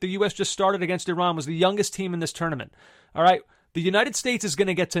that the U.S. just started against Iran was the youngest team in this tournament. All right? The United States is going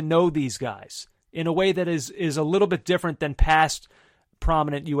to get to know these guys in a way that is a little bit different than past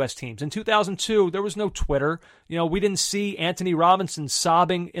prominent U.S. teams. In 2002, there was no Twitter. We didn't see Anthony Robinson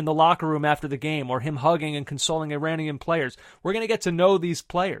sobbing in the locker room after the game or him hugging and consoling Iranian players. We're going to get to know these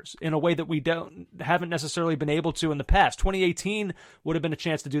players in a way that we haven't necessarily been able to in the past. 2018 would have been a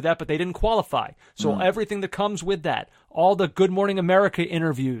chance to do that, but they didn't qualify. So everything that comes with that, all the Good Morning America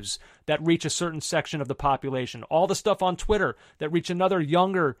interviews that reach a certain section of the population, all the stuff on Twitter that reach another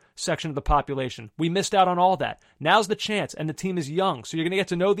younger section of the population. We missed out on all that. Now's the chance, and the team is young. So you're going to get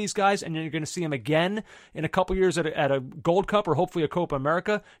to know these guys, and you're going to see them again in a couple years at a Gold Cup or hopefully a Copa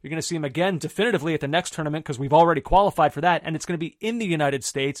America. You're going to see them again definitively at the next tournament because we've already qualified for that, and it's going to be in the United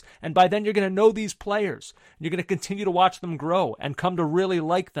States. And by then, you're going to know these players. You're going to continue to watch them grow and come to really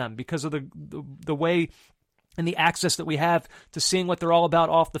like them because of the way and the access that we have to seeing what they're all about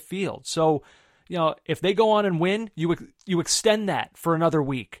off the field. So, if they go on and win, you extend that for another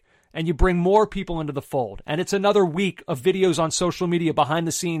week. And you bring more people into the fold. And it's another week of videos on social media behind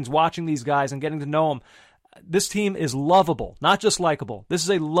the scenes, watching these guys and getting to know them. This team is lovable, not just likable. This is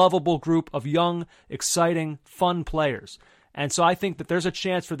a lovable group of young, exciting, fun players. And so I think that there's a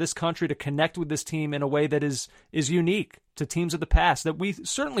chance for this country to connect with this team in a way that is unique to teams of the past that we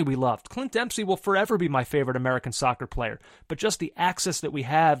loved. Clint Dempsey will forever be my favorite American soccer player. But just the access that we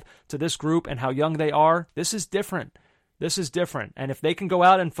have to this group and how young they are, this is different. This is different. And if they can go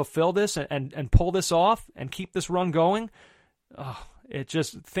out and fulfill this and pull this off and keep this run going, it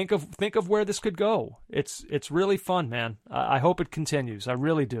just think of where this could go. It's really fun, man. I hope it continues. I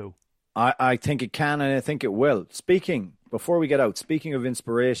really do. I think it can, and I think it will. Before we get out, speaking of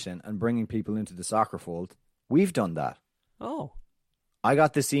inspiration and bringing people into the soccer fold, we've done that. Oh. I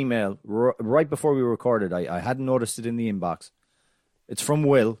got this email right before we recorded. I hadn't noticed it in the inbox. It's from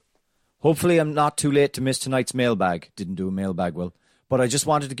Will. Hopefully I'm not too late to miss tonight's mailbag. Didn't do a mailbag, Will. But I just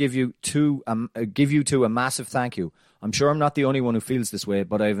wanted to give you two a massive thank you. I'm sure I'm not the only one who feels this way,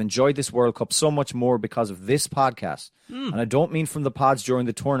 but I've enjoyed this World Cup so much more because of this podcast. And I don't mean from the pods during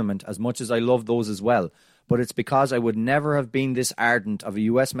the tournament, as much as I love those as well, but it's because I would never have been this ardent of a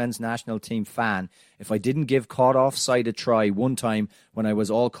US men's national team fan if I didn't give Caught Offside a try one time when I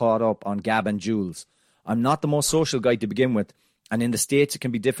was all caught up on Gab and Jules. I'm not the most social guy to begin with, and in the States it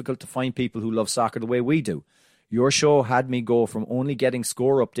can be difficult to find people who love soccer the way we do. Your show had me go from only getting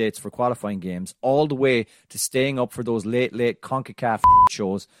score updates for qualifying games all the way to staying up for those late CONCACAF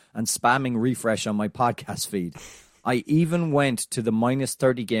shows and spamming refresh on my podcast feed. I even went to the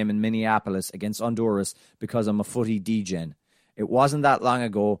 -30 game in Minneapolis against Honduras because I'm a footy degen. It wasn't that long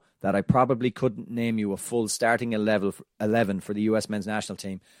ago that I probably couldn't name you a full starting 11 for the US men's national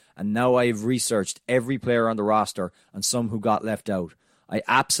team, and now I've researched every player on the roster and some who got left out. I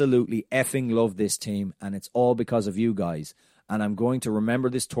absolutely effing love this team, and it's all because of you guys. And I'm going to remember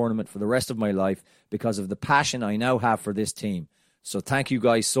this tournament for the rest of my life because of the passion I now have for this team. So thank you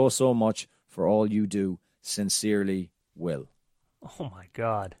guys so much for all you do. Sincerely, Will. Oh, my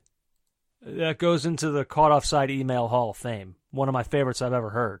God. That goes into the Caught Offside email Hall of Fame. One of my favorites I've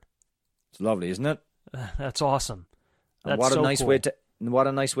ever heard. It's lovely, isn't it? That's awesome. That's what a so nice cool. What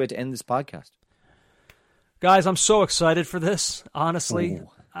a nice way to end this podcast. Guys, I'm so excited for this. Honestly,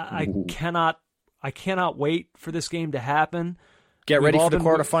 I cannot wait for this game to happen. Get ready for the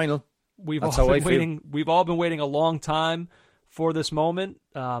quarterfinal. We've all been waiting a long time for this moment.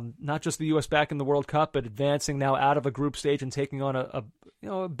 Not just the U.S. back in the World Cup, but advancing now out of a group stage and taking on a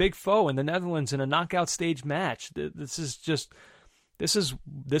big foe in the Netherlands in a knockout stage match. This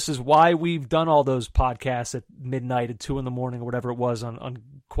is why we've done all those podcasts at midnight at 2 a.m. or whatever it was on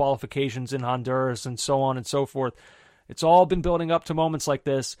qualifications in Honduras and so on and so forth. It's all been building up to moments like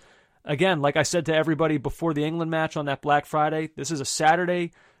this. Again, like I said to everybody before the England match on that Black Friday, this is a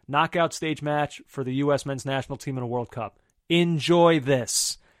Saturday knockout stage match for the U.S. men's national team in a World Cup. Enjoy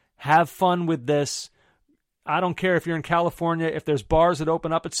this. Have fun with this. I don't care if you're in California, if there's bars that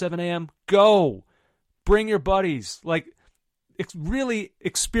open up at 7 a.m., go. Bring your buddies. Really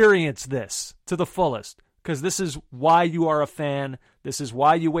experience this to the fullest, because this is why you are a fan. This is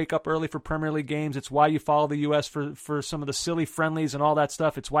why you wake up early for Premier League games. It's why you follow the U.S. for some of the silly friendlies and all that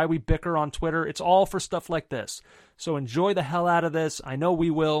stuff. It's why we bicker on Twitter. It's all for stuff like this. So enjoy the hell out of this. I know we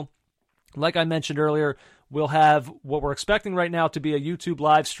will. Like I mentioned earlier, we'll have what we're expecting right now to be a YouTube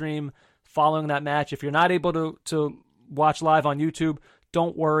live stream following that match. If you're not able to watch live on YouTube,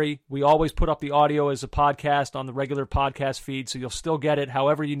 don't worry. We always put up the audio as a podcast on the regular podcast feed, so you'll still get it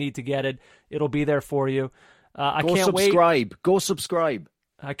however you need to get it. It'll be there for you. I can't wait. Go subscribe.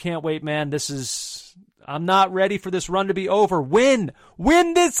 I can't wait, man. I'm not ready for this run to be over. Win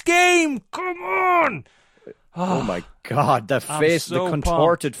this game. Come on. Oh my God, the face, the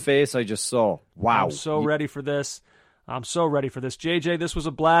contorted face I just saw. Wow. I'm so ready for this. JJ, this was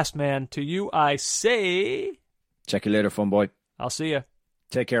a blast, man. To you, I say... Check you later, fun boy. I'll see you.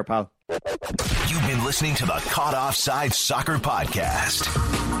 Take care, pal. You've been listening to the Caught Offside Soccer Podcast.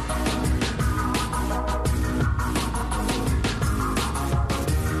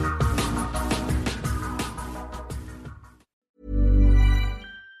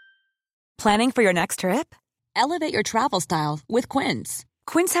 Planning for your next trip? Elevate your travel style with Quince.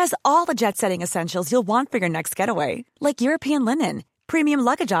 Quince has all the jet-setting essentials you'll want for your next getaway, like European linen, premium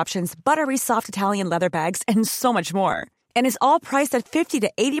luggage options, buttery soft Italian leather bags, and so much more. And is all priced at 50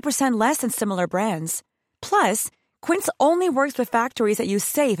 to 80% less than similar brands. Plus, Quince only works with factories that use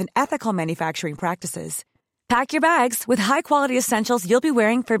safe and ethical manufacturing practices. Pack your bags with high-quality essentials you'll be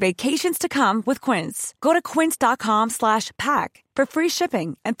wearing for vacations to come with Quince. Go to quince.com/pack for free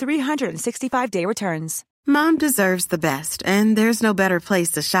shipping and 365-day returns. Mom deserves the best, and there's no better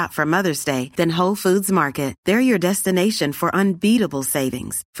place to shop for Mother's Day than Whole Foods Market. They're your destination for unbeatable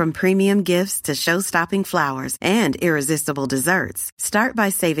savings, from premium gifts to show-stopping flowers and irresistible desserts. Start by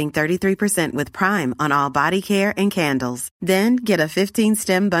saving 33% with Prime on all body care and candles. Then get a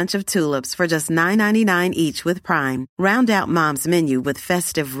 15-stem bunch of tulips for just $9.99 each with Prime. Round out Mom's menu with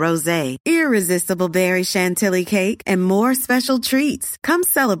festive rosé, irresistible berry chantilly cake, and more special treats. Come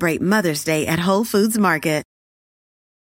celebrate Mother's Day at Whole Foods Market.